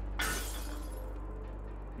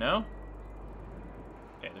 No?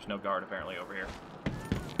 Okay, there's no guard apparently over here.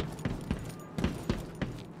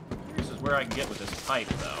 This is where I can get with this pipe,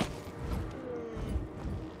 though.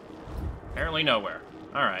 Apparently nowhere.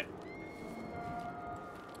 Alright.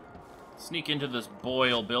 Sneak into this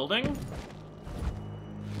Boyle building.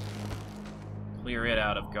 Clear it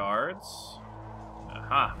out of guards.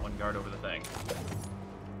 Aha, one guard over the thing.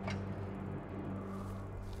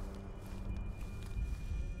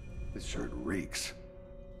 This shirt reeks.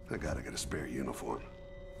 I gotta get a spare uniform.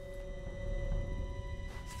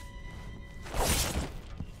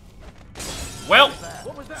 Well,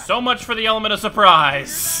 so much for the element of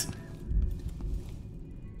surprise.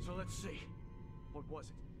 So let's see. What was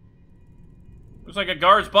it? Looks like a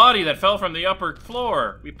guard's body that fell from the upper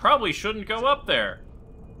floor. We probably shouldn't go up there.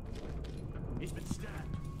 He's been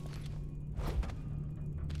stabbed.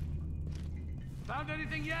 Found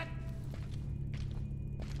anything yet?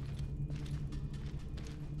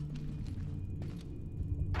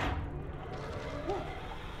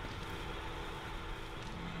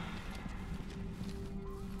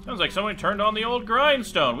 Sounds like someone turned on the old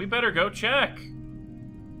grindstone. We better go check.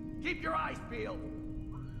 Keep your eyes peeled.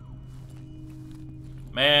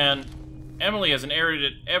 Man, Emily has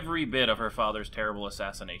inherited every bit of her father's terrible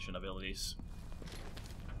assassination abilities.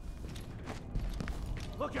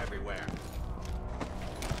 Look everywhere.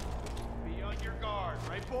 Be on your guard,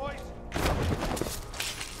 right, boys?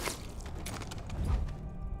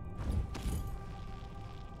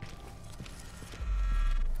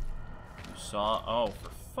 You saw... Oh, for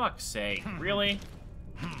fuck's sake. Really?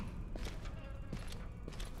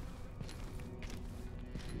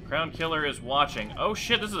 Crown Killer is watching. Oh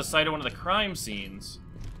shit, this is the site of one of the crime scenes.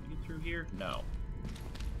 Can I get through here? No.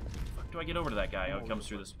 The fuck do I get over to that guy? Oh, he comes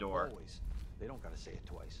through this door. Always. They don't gotta say it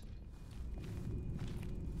twice.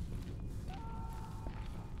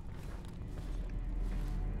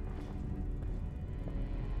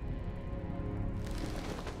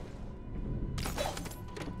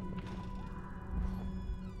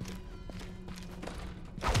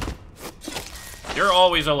 You're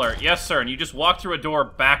always alert. Yes, sir, and you just walked through a door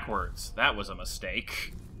backwards. That was a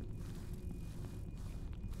mistake.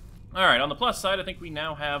 Alright, on the plus side, I think we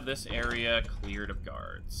now have this area cleared of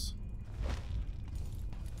guards.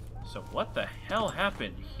 So what the hell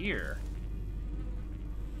happened here?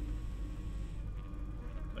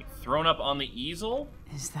 Like thrown up on the easel?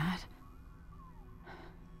 Is that...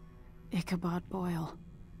 Ichabod Boyle.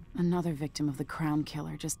 Another victim of the Crown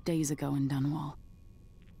Killer just days ago in Dunwall.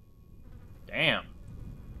 Damn.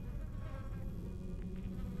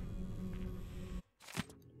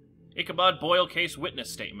 Ichabod Boyle case witness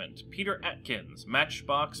statement. Peter Atkins,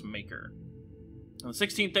 matchbox maker. On the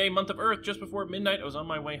 16th day, month of Earth, just before midnight, I was on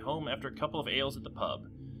my way home after a couple of ales at the pub.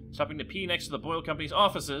 Stopping to pee next to the Boyle Company's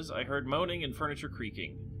offices, I heard moaning and furniture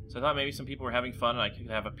creaking. So I thought maybe some people were having fun and I could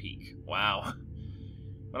have a peek. Wow.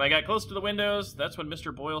 When I got close to the windows, that's when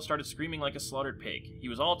Mr. Boyle started screaming like a slaughtered pig. He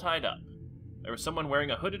was all tied up. There was someone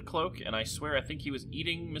wearing a hooded cloak, and I swear I think he was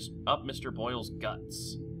eating up Mr. Boyle's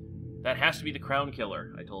guts. That has to be the Crown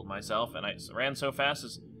Killer, I told myself, and I ran so fast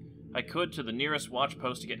as I could to the nearest watch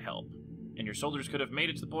post to get help. And your soldiers could have made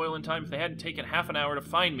it to the Boyle in time if they hadn't taken half an hour to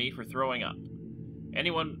find me for throwing up.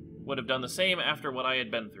 Anyone would have done the same after what I had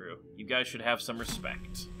been through. You guys should have some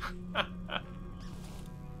respect. That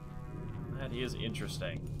is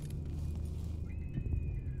interesting.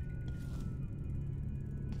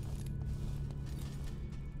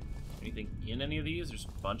 Anything in any of these? There's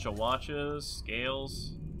a bunch of watches,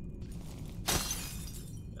 scales.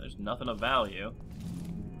 There's nothing of value.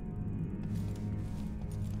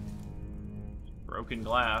 Broken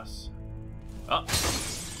glass. Oh!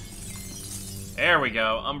 There we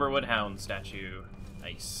go. Umberwood Hound statue.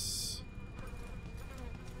 Nice.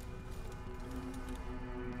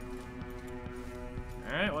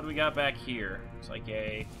 Alright, what do we got back here? Looks like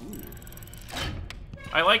a... Ooh.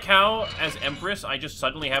 I like how, as Empress, I just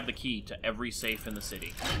suddenly have the key to every safe in the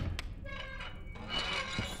city.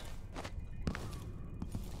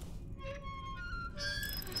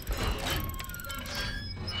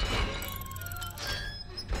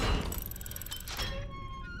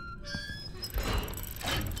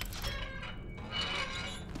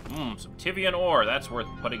 Some Tivian ore. That's worth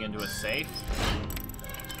putting into a safe.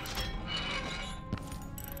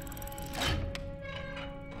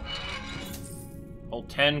 Hold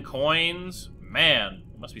 10 coins? Man,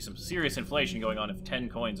 there must be some serious inflation going on if 10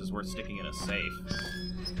 coins is worth sticking in a safe.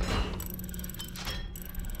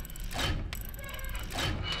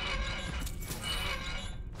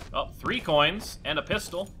 Oh, 3 coins and a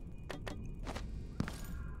pistol.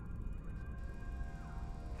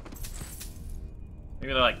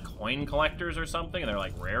 Maybe they're like coin collectors or something, and they're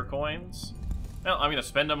like rare coins? Well, I'm gonna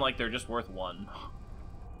spend them like they're just worth 1.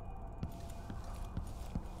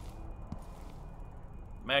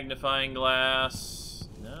 Magnifying glass.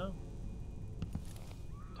 No.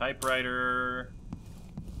 Typewriter.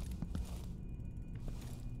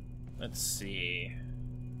 Let's see.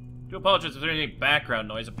 Do apologize if there's any background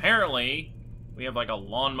noise. Apparently, we have like a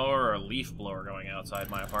lawnmower or a leaf blower going outside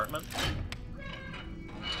my apartment.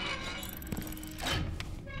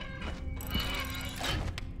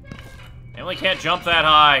 Emily can't jump that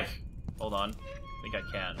high. Hold on. I think I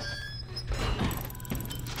can.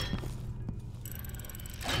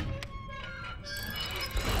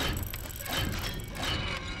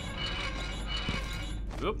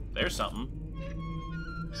 Oop, there's something.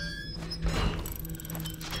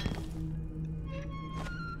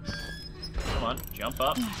 Come on, jump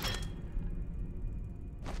up.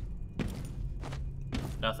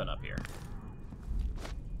 Nothing up here.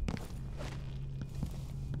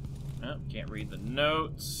 Oh, can't read the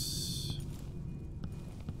notes.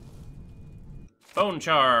 Bone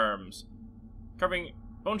charms. Carving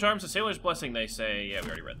bone charms, a sailor's blessing, they say. Yeah, we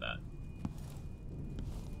already read that.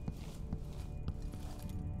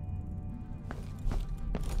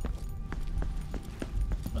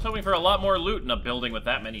 I was hoping for a lot more loot in a building with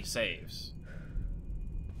that many saves.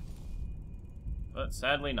 But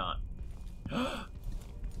sadly not.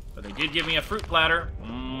 But they did give me a fruit platter.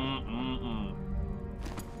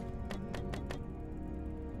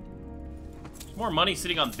 There's more money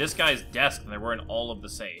sitting on this guy's desk than there were in all of the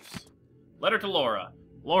safes. Letter to Laura.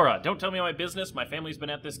 Laura, don't tell me my business. My family's been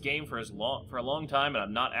at this game for a long time, and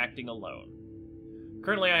I'm not acting alone.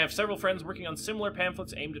 Currently, I have several friends working on similar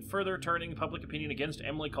pamphlets aimed at further turning public opinion against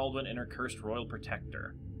Emily Caldwin and her cursed royal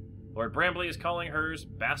protector. Lord Brambley is calling hers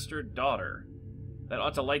bastard daughter. That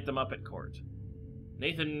ought to light them up at court.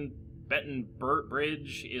 Nathan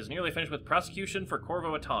Bettenbridge is nearly finished with prosecution for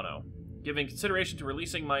Corvo Attano, giving consideration to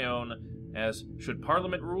releasing my own as, should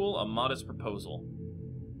Parliament rule, a modest proposal.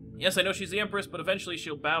 Yes, I know she's the Empress, but eventually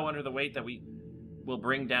she'll bow under the weight that we will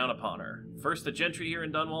bring down upon her. First the gentry here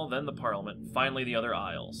in Dunwall, then the Parliament, finally the other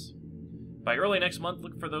isles. By early next month,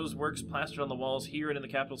 look for those works plastered on the walls here and in the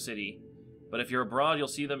capital city, but if you're abroad, you'll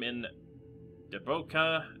see them in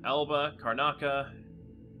Deboka, Alba, Karnaca,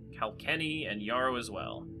 Halkenny, and Yarrow as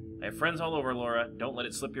well. I have friends all over, Laura. Don't let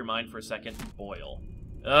it slip your mind for a second. Boyle.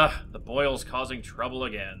 Ugh, the Boyle's causing trouble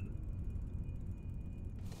again.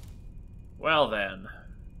 Well then.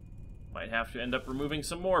 Might have to end up removing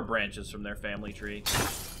some more branches from their family tree.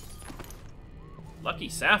 Lucky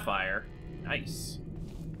Sapphire. Nice.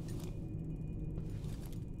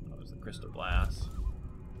 That was the crystal glass.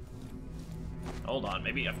 Hold on,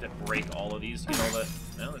 maybe I have to break all of these to get all the...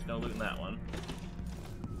 No, there's no loot in that one.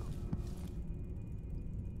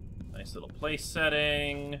 Nice little place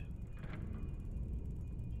setting.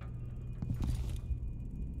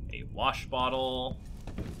 A wash bottle.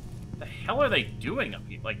 What the hell are they doing up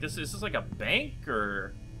here? Like, is this like a bank,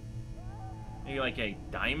 or maybe like a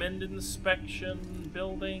diamond inspection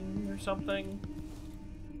building or something?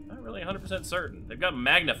 Not really 100% certain. They've got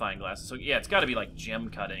magnifying glasses, so yeah, it's got to be like gem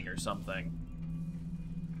cutting or something.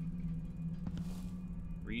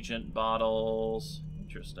 Regent bottles.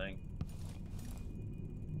 Interesting.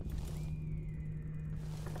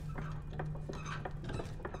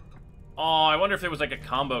 Oh, I wonder if there was like a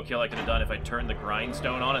combo kill I could have done if I turned the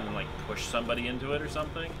grindstone on and then like push somebody into it or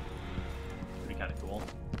something. That'd be kind of cool.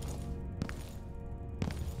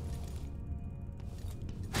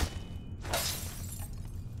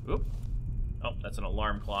 Oop. Oh, that's an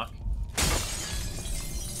alarm clock.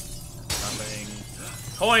 Nothing.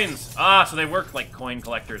 Coins! Ah, so they work like coin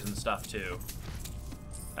collectors and stuff too.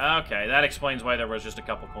 Okay, that explains why there was just a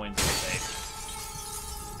couple coins in the tape.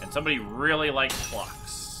 And somebody really liked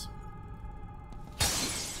clocks.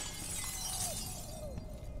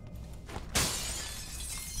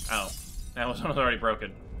 Oh, that was one already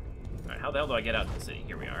broken. Alright, how the hell do I get out of the city?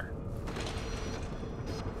 Here we are.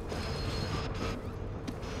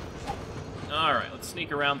 Alright, let's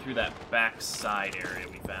sneak around through that back side area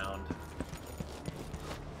we found.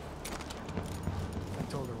 I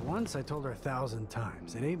told her once, I told her 1,000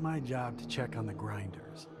 times. It ain't my job to check on the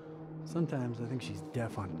grinders. Sometimes I think she's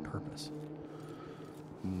deaf on purpose.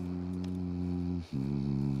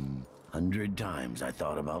 100 times I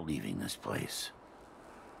thought about leaving this place.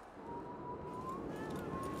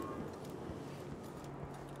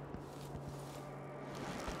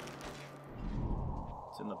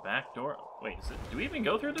 It's in the back door. Wait, do we even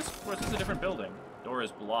go through this? Or is this a different building? Door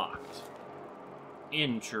is blocked.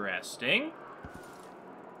 Interesting.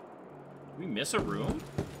 Did we miss a room?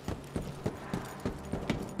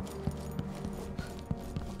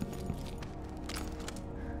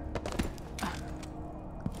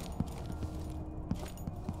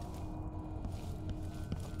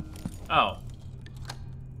 Oh.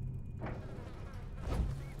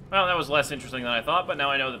 Well, that was less interesting than I thought, but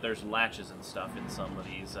now I know that there's latches and stuff in some of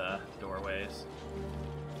these doorways.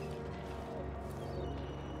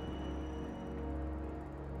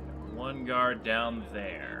 One guard down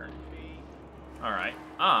there. Alright.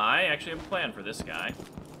 I actually have a plan for this guy.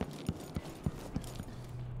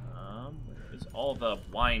 It's all the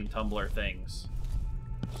wine tumbler things.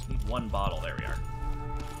 Just need one bottle. There we are.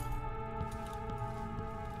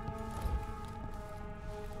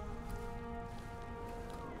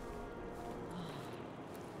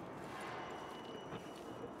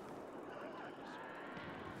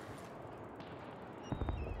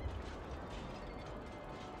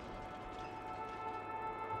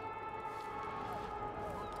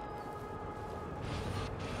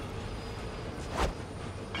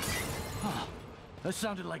 That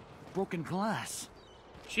sounded like broken glass.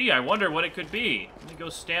 Gee, I wonder what it could be. Let me go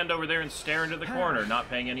stand over there and stare into the corner, not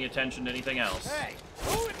paying any attention to anything else. Hey!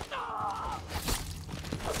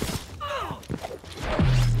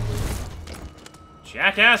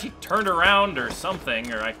 Jackass, he turned around or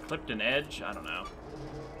something, or I clipped an edge. I don't know.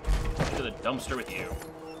 Into the dumpster with you.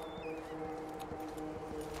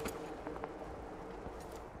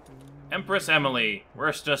 Empress Emily,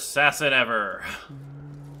 worst assassin ever.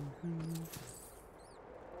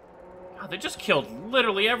 God, they just killed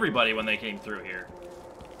literally everybody when they came through here.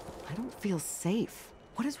 I don't feel safe.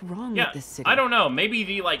 What is wrong Yeah, with this city? I don't know. Maybe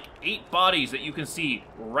the, like, 8 bodies that you can see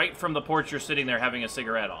right from the porch you're sitting there having a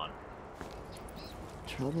cigarette on.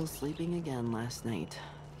 Trouble sleeping again last night.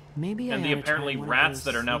 Maybe And I the ought to apparently try one of rats those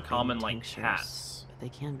that are now sleeping common like tinctures, cats. But they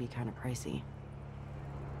can be kind of pricey.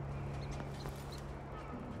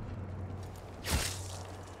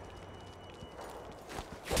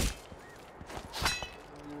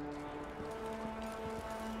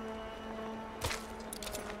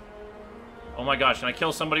 Oh my gosh, can I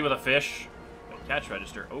kill somebody with a fish? Catch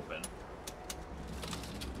register open.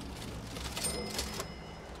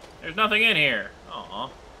 There's nothing in here. Aw.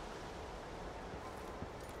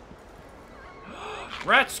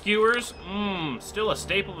 Rat skewers. Still a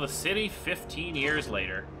staple of the city 15 years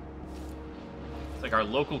later. It's like our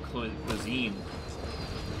local cuisine.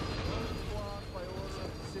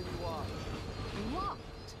 Locked?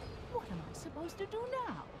 What am I supposed to do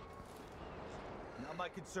now? Not my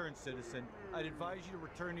concern, citizen. I'd advise you to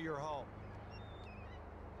return to your home.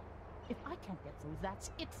 If I can't get through,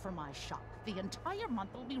 that's it for my shop. The entire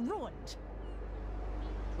month will be ruined.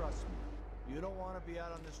 Trust me, you don't want to be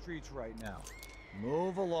out on the streets right now.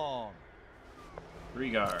 Move along.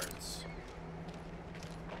 3 guards.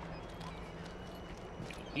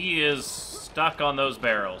 He is stuck on those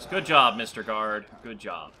barrels. Good job, Mr. Guard. Good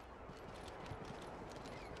job.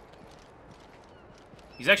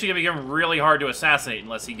 He's actually going to become really hard to assassinate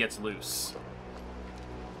unless he gets loose.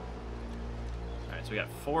 Alright, so we got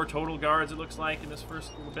 4 total guards, it looks like, in this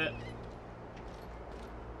first little bit.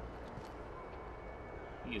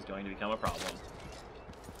 He is going to become a problem.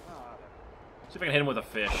 See if I can hit him with a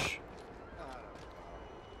fish.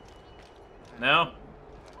 No?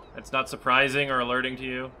 That's not surprising or alerting to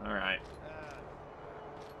you? Alright.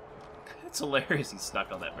 It's hilarious he's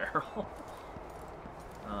stuck on that barrel.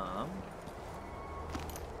 Alright,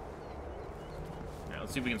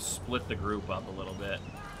 let's see if we can split the group up a little bit.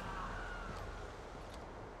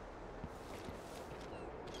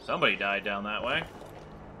 Somebody died down that way.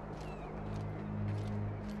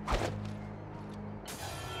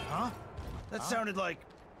 Huh? That sounded like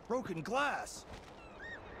broken glass.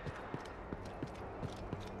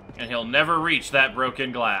 And he'll never reach that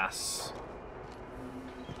broken glass.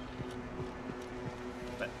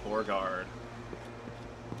 That poor guard.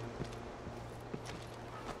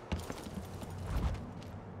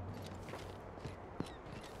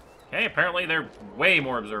 Okay, apparently they're way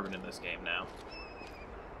more observant in this game now.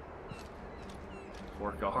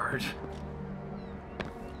 Poor guard.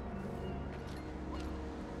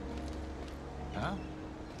 Huh?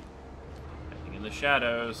 Hiding in the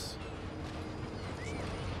shadows.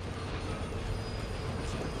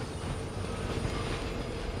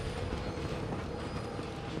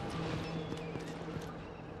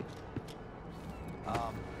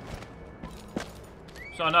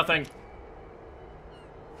 Saw nothing.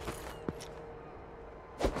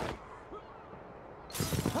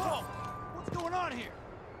 Whoa! What's going on here?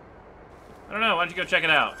 I don't know. Why don't you go check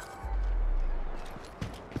it out?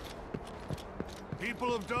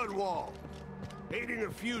 People of Dunwall, aiding a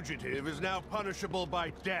fugitive is now punishable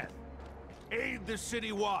by death. Aid the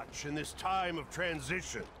City Watch in this time of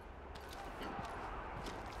transition.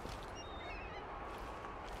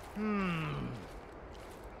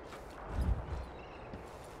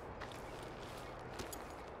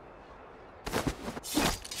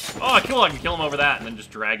 Oh, cool! I can kill him over that and then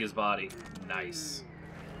just drag his body. Nice.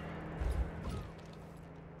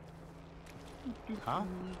 Huh?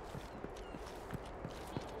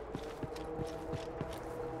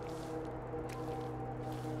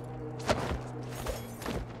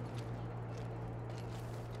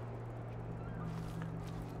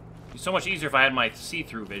 It'd be so much easier if I had my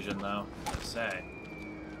see-through vision, though. Let's say.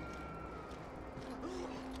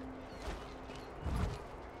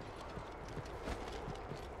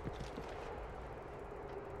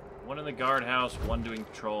 One in the guardhouse, one doing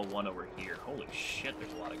patrol, one over here. Holy shit,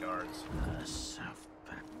 there's a lot of guards.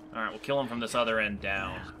 Alright, we'll kill him from this other end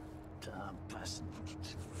down.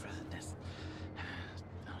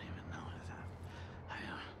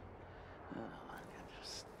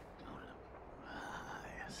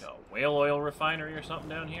 Got a whale oil refinery or something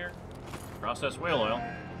down here? Processed whale oil.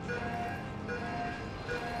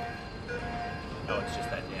 Oh, it's just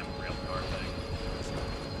that damn rail car thing.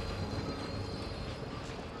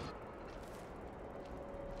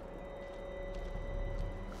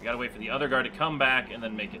 We gotta wait for the other guard to come back and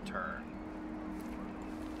then make it turn.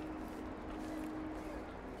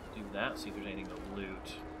 Do that, see if there's anything to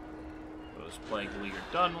loot. Those plague leader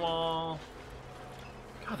Dunwall.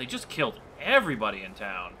 God, they just killed everybody in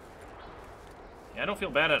town. Yeah, I don't feel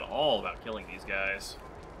bad at all about killing these guys.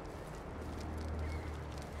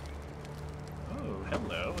 Oh,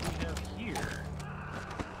 hello. What do we have here?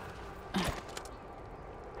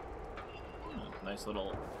 Nice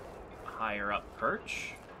little higher up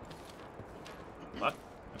perch. What?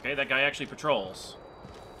 Okay, that guy actually patrols.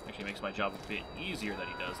 Actually makes my job a bit easier that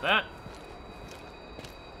he does that.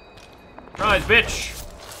 Surprise, bitch!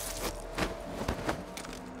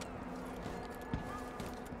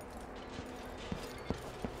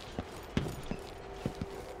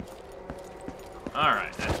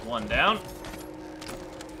 Alright, that's one down.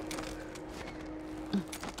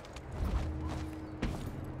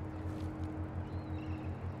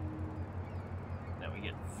 Now we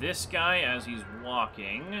get this guy as he's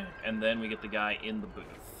walking, and then we get the guy in the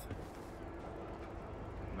booth.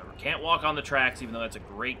 Remember, Can't walk on the tracks, even though that's a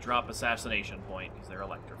great drop assassination point, because they're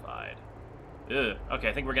electrified. Ugh. Okay,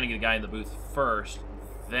 I think we're gonna get a guy in the booth first,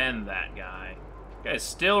 then that guy. Guy's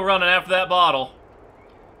still running after that bottle.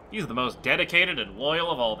 He's the most dedicated and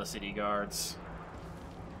loyal of all the city guards.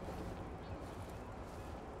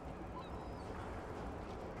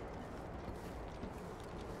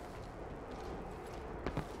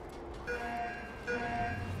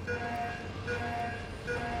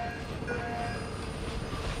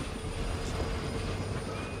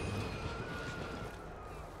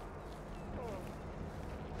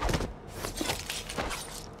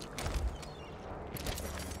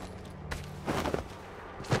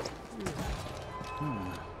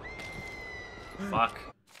 Fuck.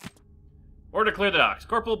 Order to clear the docks.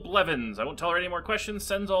 Corporal Blevins, I won't tolerate any more questions,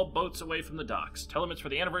 sends all boats away from the docks. Tell them it's for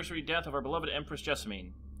the anniversary death of our beloved Empress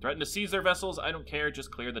Jessamine. Threaten to seize their vessels, I don't care,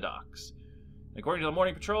 just clear the docks. According to the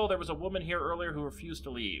morning patrol, there was a woman here earlier who refused to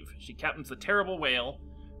leave. She captains the Terrible Whale,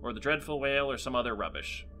 or the Dreadful Whale, or some other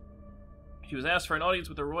rubbish. She was asked for an audience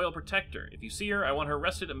with the Royal Protector. If you see her, I want her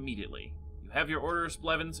arrested immediately. You have your orders,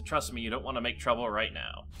 Blevins. Trust me, you don't want to make trouble right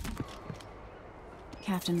now.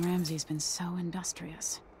 Captain Ramsey's been so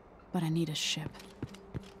industrious, but I need a ship.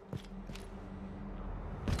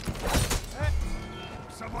 Hey,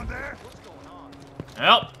 someone there? What's going on?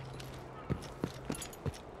 Help!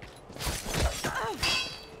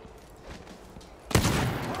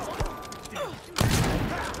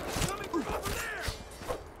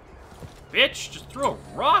 Bitch, just threw a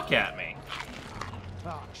rock at me.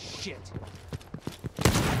 Oh, shit.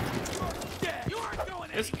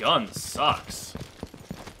 This gun sucks.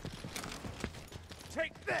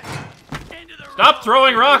 Take that. Stop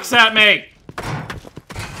throwing rocks at me!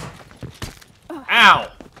 Ow!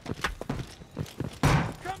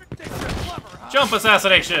 Jump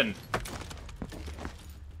assassination!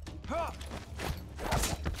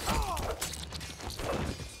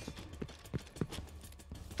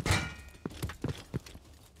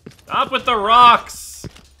 Stop with the rocks!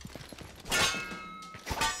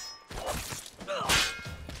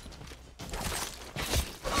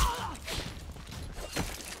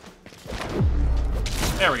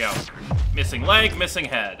 There we go. Missing leg, missing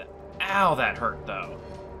head. Ow, that hurt, though.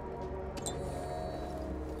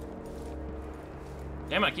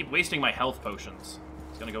 Damn it, I keep wasting my health potions. I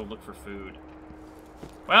was gonna go look for food.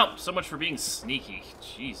 Well, so much for being sneaky.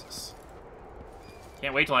 Jesus.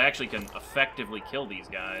 Can't wait till I actually can effectively kill these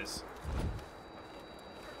guys.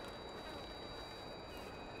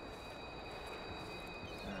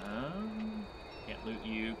 Can't loot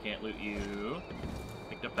you, can't loot you.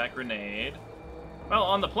 Picked up that grenade. Well,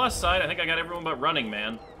 on the plus side, I think I got everyone but Running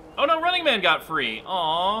Man. Oh no, Running Man got free!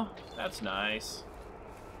 Aw, that's nice.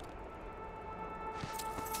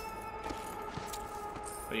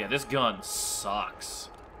 But yeah, this gun sucks.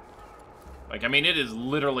 Like, I mean, it is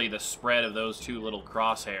literally the spread of those two little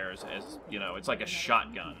crosshairs as, you know, it's like a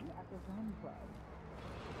shotgun.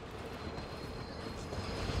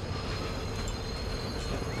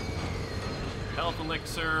 Health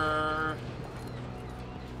elixir.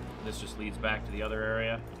 This just leads back to the other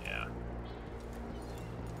area.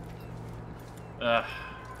 Yeah.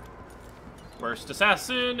 Worst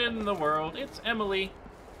assassin in the world. It's Emily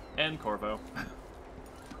and Corvo.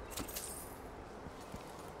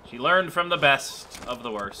 She learned from the best of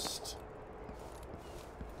the worst.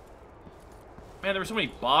 Man, there were so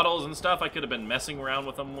many bottles and stuff I could have been messing around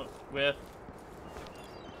with them with.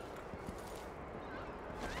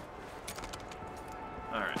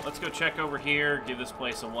 Alright, let's go check over here, give this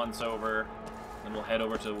place a once-over, then we'll head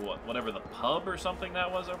over to whatever the pub or something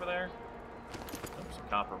that was over there. Oh, some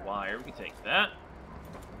copper wire, we can take that.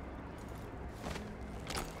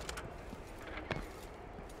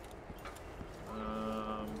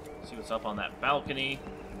 See what's up on that balcony.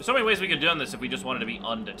 There's so many ways we could have done this if we just wanted to be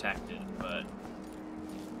undetected, but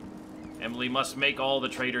Emily must make all the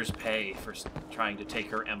traitors pay for trying to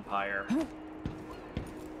take her empire.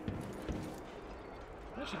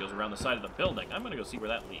 She goes around the side of the building. I'm gonna go see where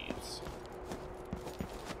that leads.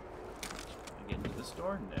 Can I get into this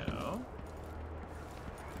door? No.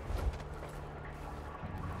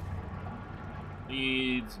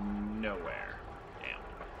 Leads nowhere. Damn.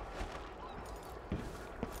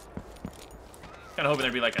 Kinda hoping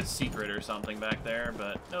there'd be like a secret or something back there,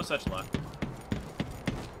 but no such luck.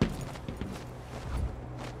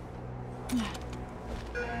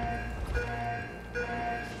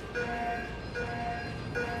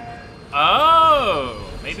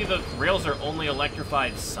 Oh! Maybe the rails are only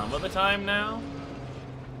electrified some of the time now?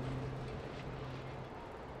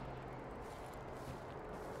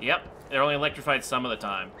 Yep, they're only electrified some of the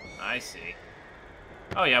time. I see.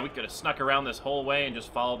 Oh yeah, we could have snuck around this whole way and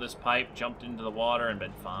just followed this pipe, jumped into the water, and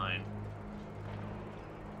been fine.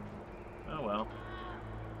 Oh well.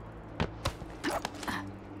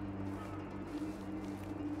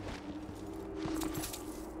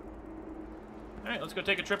 Alright, let's go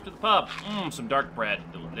take a trip to the pub. Some dark bread.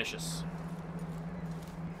 Delicious.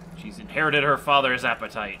 She's inherited her father's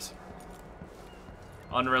appetite.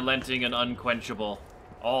 Unrelenting and unquenchable.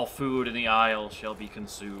 All food in the aisle shall be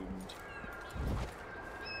consumed.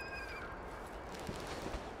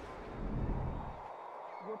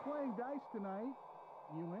 We're playing dice tonight.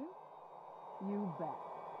 You in? You bet.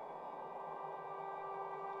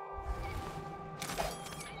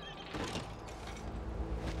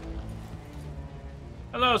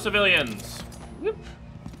 Hello, civilians. Whoop.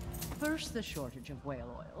 First the shortage of whale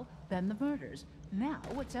oil, then the murders. Now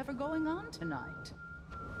what's ever going on tonight?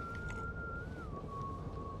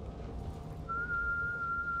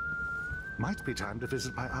 Might be time to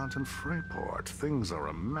visit my aunt in Freyport. Things are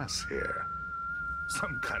a mess here.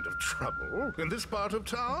 Some kind of trouble in this part of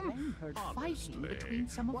town? I heard fighting between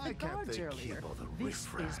some of the guards earlier. Keep all the This is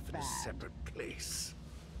riffraff in a bad. separate place.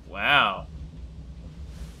 Wow.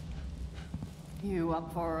 You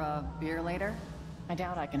up for a beer later? I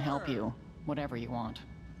doubt I can help you. Whatever you want.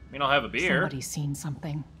 I mean, I'll have a beer. Somebody's seen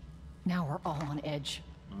something. Now we're all on edge.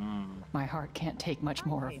 My heart can't take much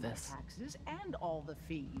more of this. Taxes and all the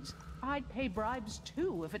fees. I'd pay bribes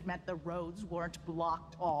too if it meant the roads weren't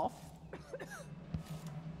blocked off.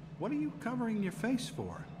 What are you covering your face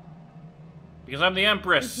for? Because I'm the Is there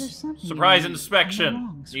Empress. something Surprise on the inspection.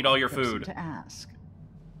 wrongs Need all your person food. to ask?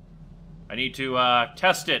 I need to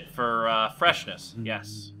test it for freshness.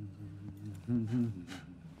 Yes.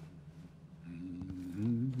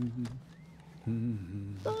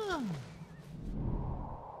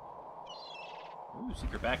 Ooh,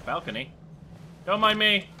 secret back balcony. Don't mind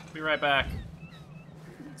me. Be right back.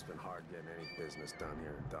 It's been hard getting any business done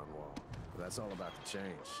here in Dunwall. But that's all about to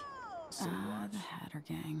change. The Hatter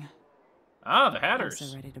gang. Ah, the Hatters.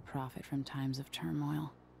 Also ready to profit from times of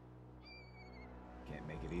turmoil. Can't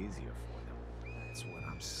make it easier for them. That's what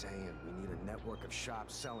I'm saying. We need a network of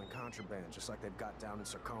shops selling contraband, just like they've got down in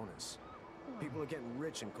Sarkonis. People are getting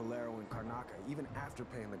rich in Colero and Karnaca, even after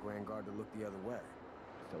paying the Grand Guard to look the other way.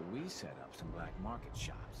 So we set up some black market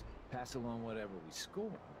shops, pass along whatever we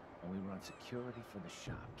score, and we run security for the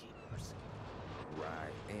shopkeepers.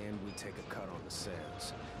 Right, and we take a cut on the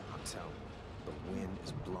sales. I'm telling you, the wind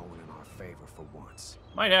is blowing in our favor for once.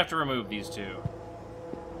 Might have to remove these two.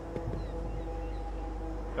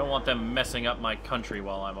 Don't want them messing up my country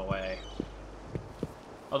while I'm away.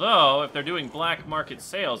 Although, if they're doing black market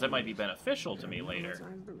sales, that might be beneficial to me later.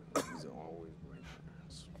 These are always great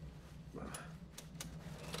friends.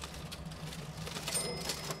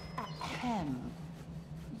 Ahem.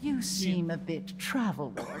 You seem a bit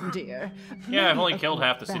travel-worn, dear. Yeah, I've only Maybe a killed cold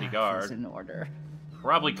half the city bath guard. is in order.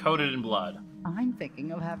 Probably coated in blood. I'm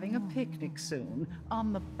thinking of having a picnic soon,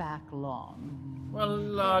 on the back lawn. Well,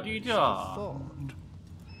 la-di-da.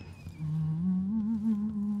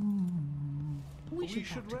 We should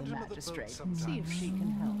talk to the magistrate and see if she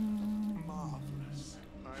can help. Marvelous.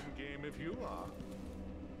 I'm game if you are.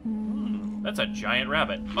 That's a giant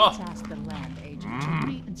rabbit. Let's Oh! ask the land agent to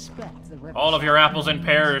re-inspect the river. All of your apples and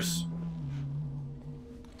pears.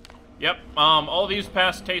 Yep, all these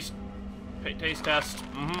pass taste test.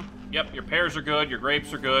 Yep, your pears are good, your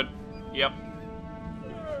grapes are good. Yep.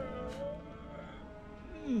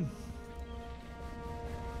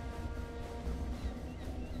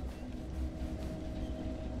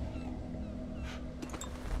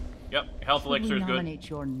 Yep, health elixir is good. Nominate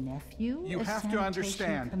your nephew. You as have to sanitation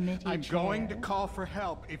understand. committee I'm going to chair? call for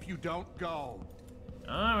help if you don't go.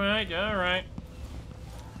 Alright, alright.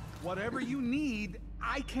 Whatever you need,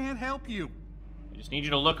 I can't help you. I just need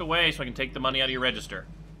you to look away so I can take the money out of your register.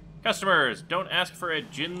 Customers, don't ask for a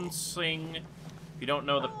ginseng if you don't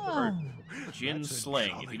know the or gin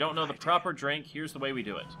sling. If you don't know the proper drink, here's the way we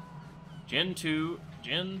do it. Gin 2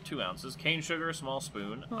 ounces, cane sugar a small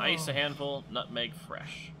spoon, ice a handful, nutmeg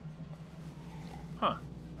fresh. Huh.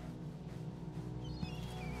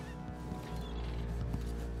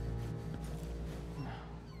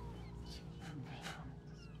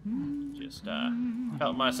 Just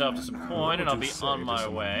help myself to some coin and I'll be on my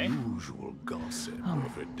way. Usual gossip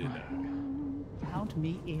over dinner. Count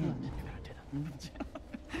me in.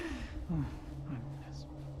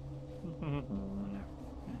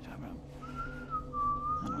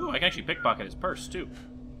 Ooh, I can actually pickpocket his purse too.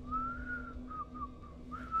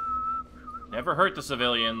 Never hurt the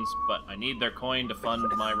civilians, but I need their coin to fund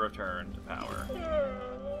my return to power.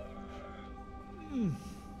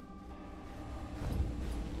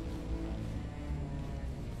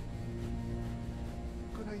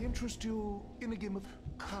 interest you in a game of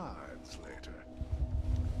cards later?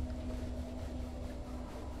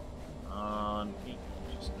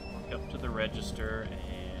 Just walk up to the register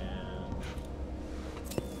and...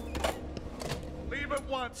 Leave at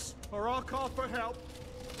once, or I'll call for help.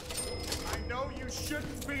 I know you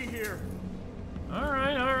shouldn't be here.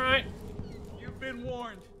 Alright, alright. You've been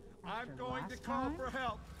warned. I'm going to call for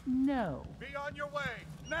help. No. Be on your way,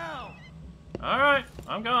 now! Alright,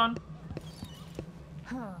 I'm gone.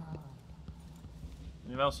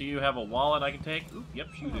 Anyone else of you have a wallet I can take? Oop, yep,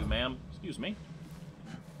 you do, ma'am. Excuse me.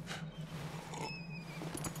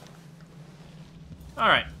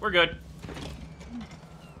 Alright, we're good.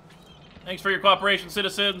 Thanks for your cooperation,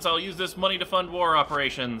 citizens. I'll use this money to fund war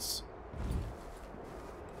operations.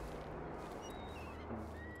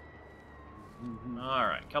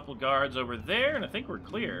 Alright, couple guards over there, and I think we're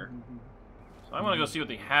clear. So I'm gonna go see what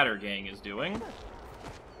the Hatter gang is doing.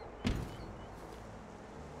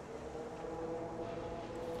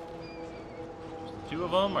 Just the two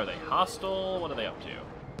of them? Are they hostile? What are they up to?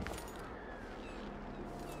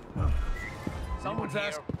 Someone's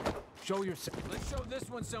asked. Show yourself. Let's show this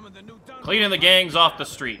one some of the new Dunwall. Cleaning the gangs off the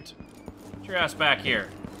street. Get your ass back here.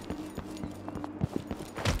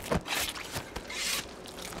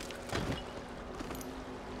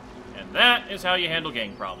 And that is how you handle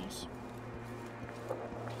gang problems.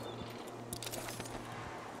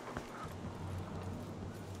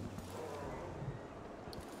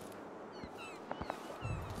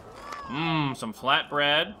 Mmm, some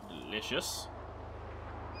flatbread. Delicious.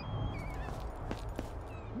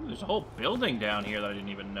 Ooh, there's a whole building down here that I didn't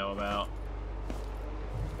even know about.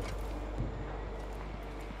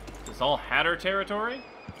 Is this all Hatter territory?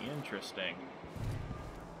 Interesting.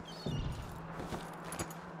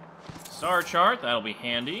 Star chart, that'll be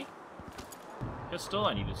handy. Pistol,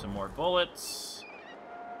 I needed some more bullets.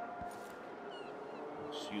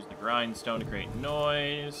 Just use the grindstone to create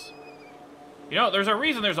noise. You know, there's a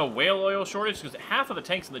reason there's a whale oil shortage, because half of the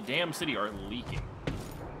tanks in the damn city are leaking.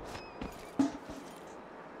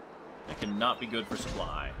 That cannot be good for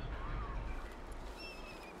supply.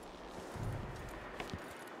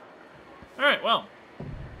 Alright, well.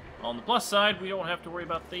 On the plus side, we don't have to worry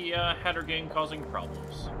about the Hatter gang causing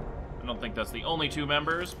problems. I don't think that's the only two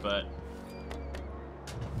members, but...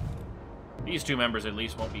 these two members at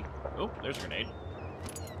least won't be... oh, there's a grenade.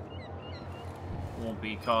 Won't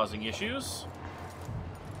be causing issues.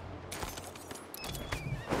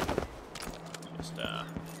 Just,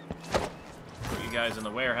 put you guys in the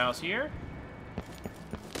warehouse here.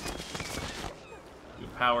 Do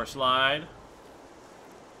a power slide.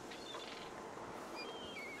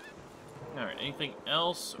 Alright, anything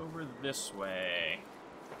else over this way?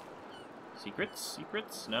 Secrets?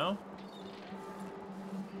 Secrets? No?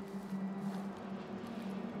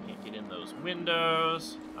 Can't get in those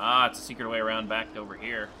windows. Ah, it's a secret way around back over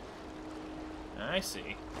here. I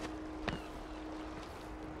see.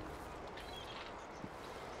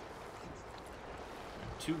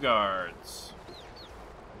 Two guards.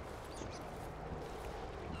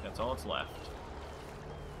 That's all that's left.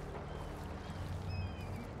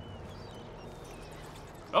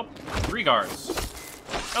 Oh, three guards.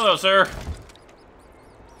 Hello, sir.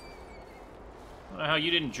 I don't know how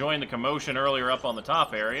you didn't join the commotion earlier up on the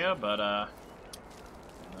top area, but,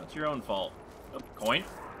 that's your own fault. Oh, coin.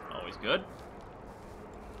 Always good.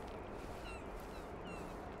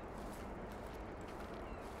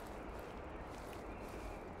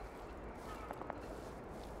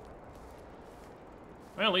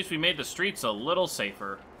 Well, at least we made the streets a little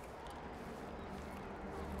safer.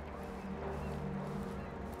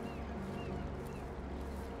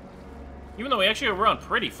 Even though we actually were on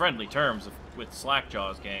pretty friendly terms with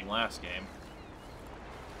Slackjaw's gang last game.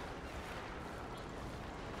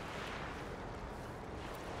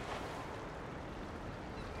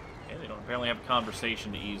 Okay, they don't apparently have a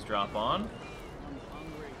conversation to eavesdrop on.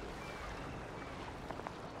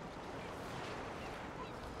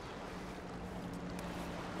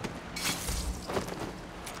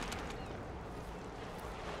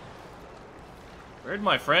 Where'd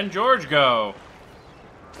my friend George go?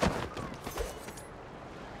 And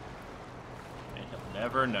he'll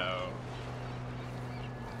never know.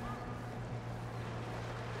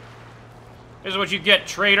 This is what you get,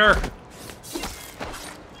 traitor!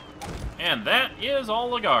 And that is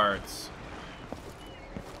all the guards.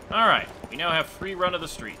 Alright, we now have free run of the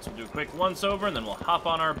streets. We'll do a quick once-over, and then we'll hop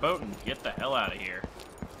on our boat and get the hell out of here.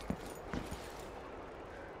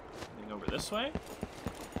 Anything over this way?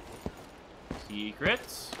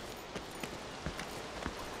 Secrets?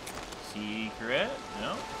 Secret?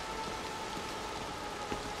 No?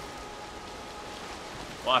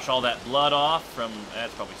 Wash all that blood off from...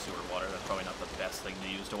 That's probably sewer water. That's probably not the best thing to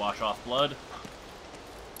use to wash off blood.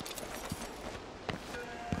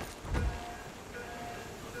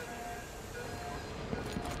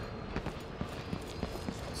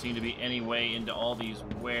 Doesn't seem to be any way into all these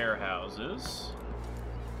warehouses.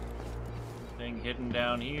 Thing hidden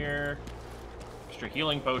down here. Extra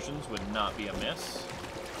healing potions would not be amiss.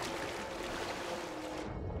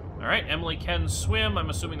 Alright, Emily can swim.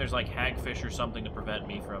 I'm assuming there's like hagfish or something to prevent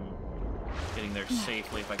me from getting there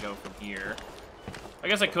safely if I go from here. I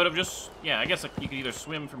guess I could have just... Yeah, I guess you could either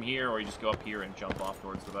swim from here or you just go up here and jump off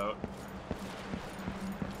towards the boat.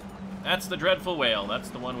 That's the dreadful whale. That's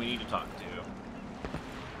the one we need to talk to.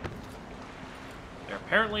 They're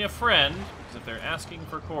apparently a friend, because if they're asking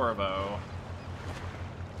for Corvo...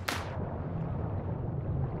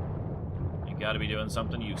 You gotta be doing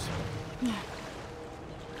something useful.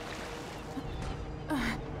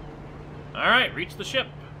 Alright, reach the ship.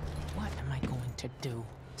 What am I going to do?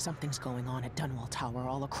 Something's going on at Dunwall Tower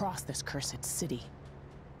all across this cursed city.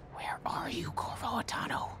 Where are you, Corvo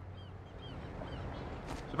Attano?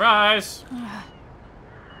 Surprise!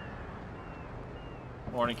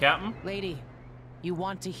 Morning, Captain. Lady, you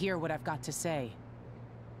want to hear what I've got to say.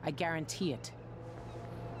 I guarantee it.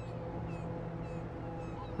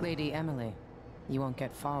 Lady Emily, you won't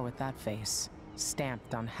get far with that face.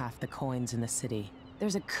 Stamped on half the coins in the city.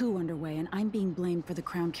 There's a coup underway, and I'm being blamed for the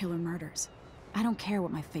Crown Killer murders. I don't care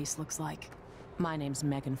what my face looks like. My name's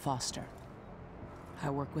Megan Foster. I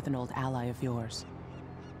work with an old ally of yours.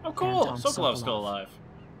 Oh, cool! Anton Sokolov's still alive.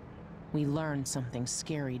 We learned something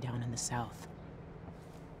scary down in the south.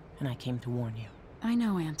 And I came to warn you. I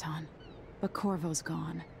know, Anton. But Corvo's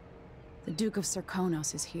gone. The Duke of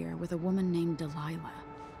Serkonos is here with a woman named Delilah.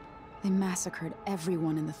 They massacred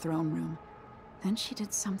everyone in the throne room. Then she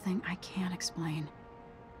did something I can't explain.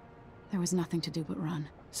 There was nothing to do but run.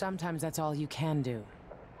 Sometimes that's all you can do.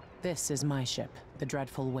 This is my ship, the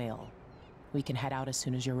Dreadful Whale. We can head out as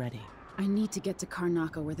soon as you're ready. I need to get to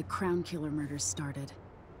Karnaca where the Crown Killer murders started.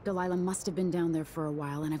 Delilah must have been down there for a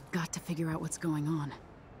while, and I've got to figure out what's going on.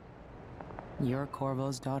 You're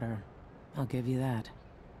Corvo's daughter. I'll give you that.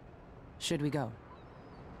 Should we go?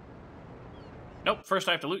 Nope, first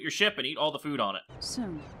I have to loot your ship and eat all the food on it.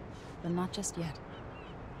 Soon, but not just yet.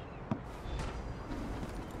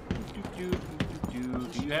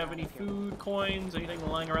 Do you have any food, coins, anything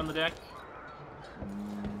lying around the deck?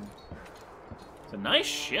 It's a nice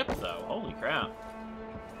ship, though. Holy crap.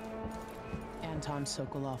 Anton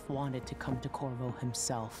Sokolov wanted to come to Corvo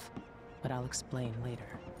himself, but I'll explain later.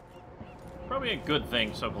 Probably a good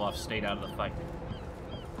thing Sokolov stayed out of the fight.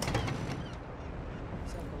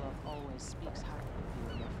 Sokolov always speaks highly of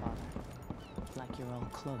you and your father, like you're all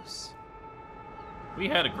close. We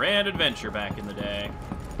had a grand adventure back in the day.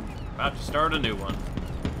 About to start a new one.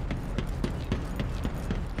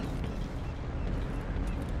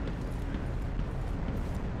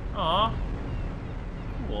 Aw.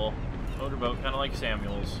 Cool. Motorboat, kind of like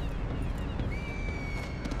Samuel's.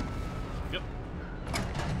 Yep.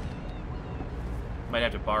 Might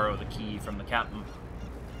have to borrow the key from the captain.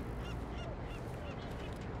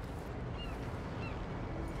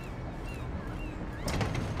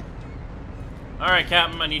 Alright,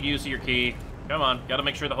 Captain, I need use of your key. Come on, gotta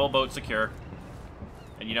make sure the whole boat's secure.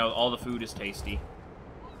 And you know, all the food is tasty.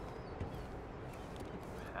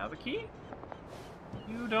 Have a key?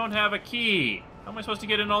 You don't have a key. How am I supposed to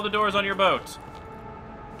get in all the doors on your boat?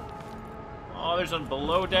 Oh, there's some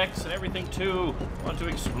below decks and everything too. Want to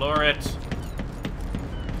explore it.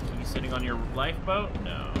 Key sitting on your lifeboat?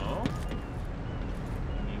 No.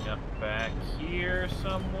 Coming up back here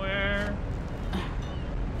somewhere.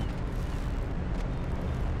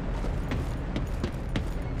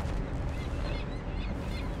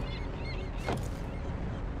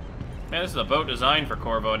 Man, this is a boat designed for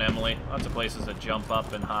Corvo and Emily. Lots of places to jump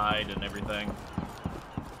up and hide and everything.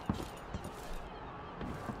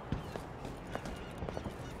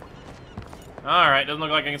 Alright, doesn't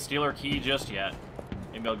look like I can steal her key just yet.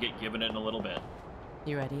 Maybe I'll get given it in a little bit.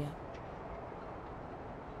 You ready yet?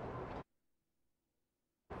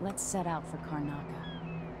 Let's set out for Karnaca.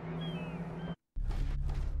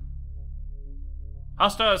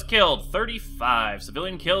 Hostiles killed, 35.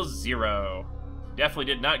 Civilian kills, 0. Definitely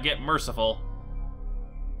did not get merciful.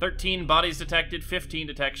 13 bodies detected, 15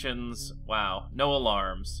 detections. Wow, no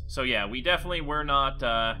alarms. So yeah, we definitely were not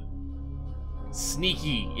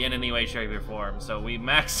sneaky in any way, shape, or form. So we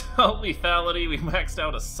maxed out lethality, we maxed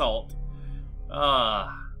out assault.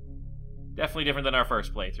 Definitely different than our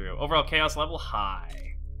first playthrough. Overall chaos level,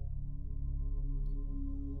 high.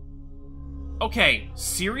 Okay,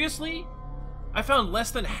 seriously? I found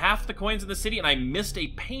less than half the coins in the city and I missed a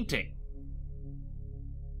painting.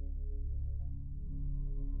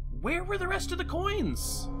 Where were the rest of the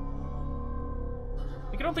coins?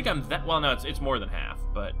 Like, I don't think I'm that... Well, no, it's more than half,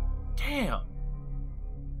 but... Damn.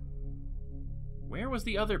 Where was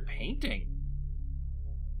the other painting?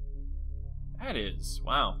 That is...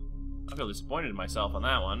 Wow. I feel disappointed in myself on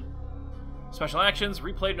that one. Special actions.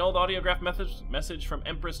 Replayed an old audiograph message from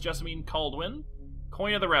Empress Jessamine Caldwin.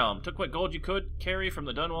 Coin of the Realm. Took what gold you could carry from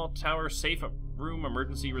the Dunwall Tower safe room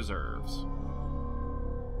emergency reserves.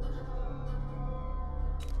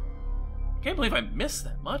 I can't believe I missed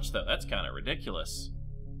that much, though. That's kind of ridiculous.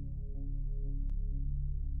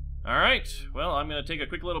 Alright, well, I'm going to take a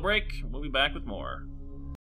quick little break. We'll be back with more.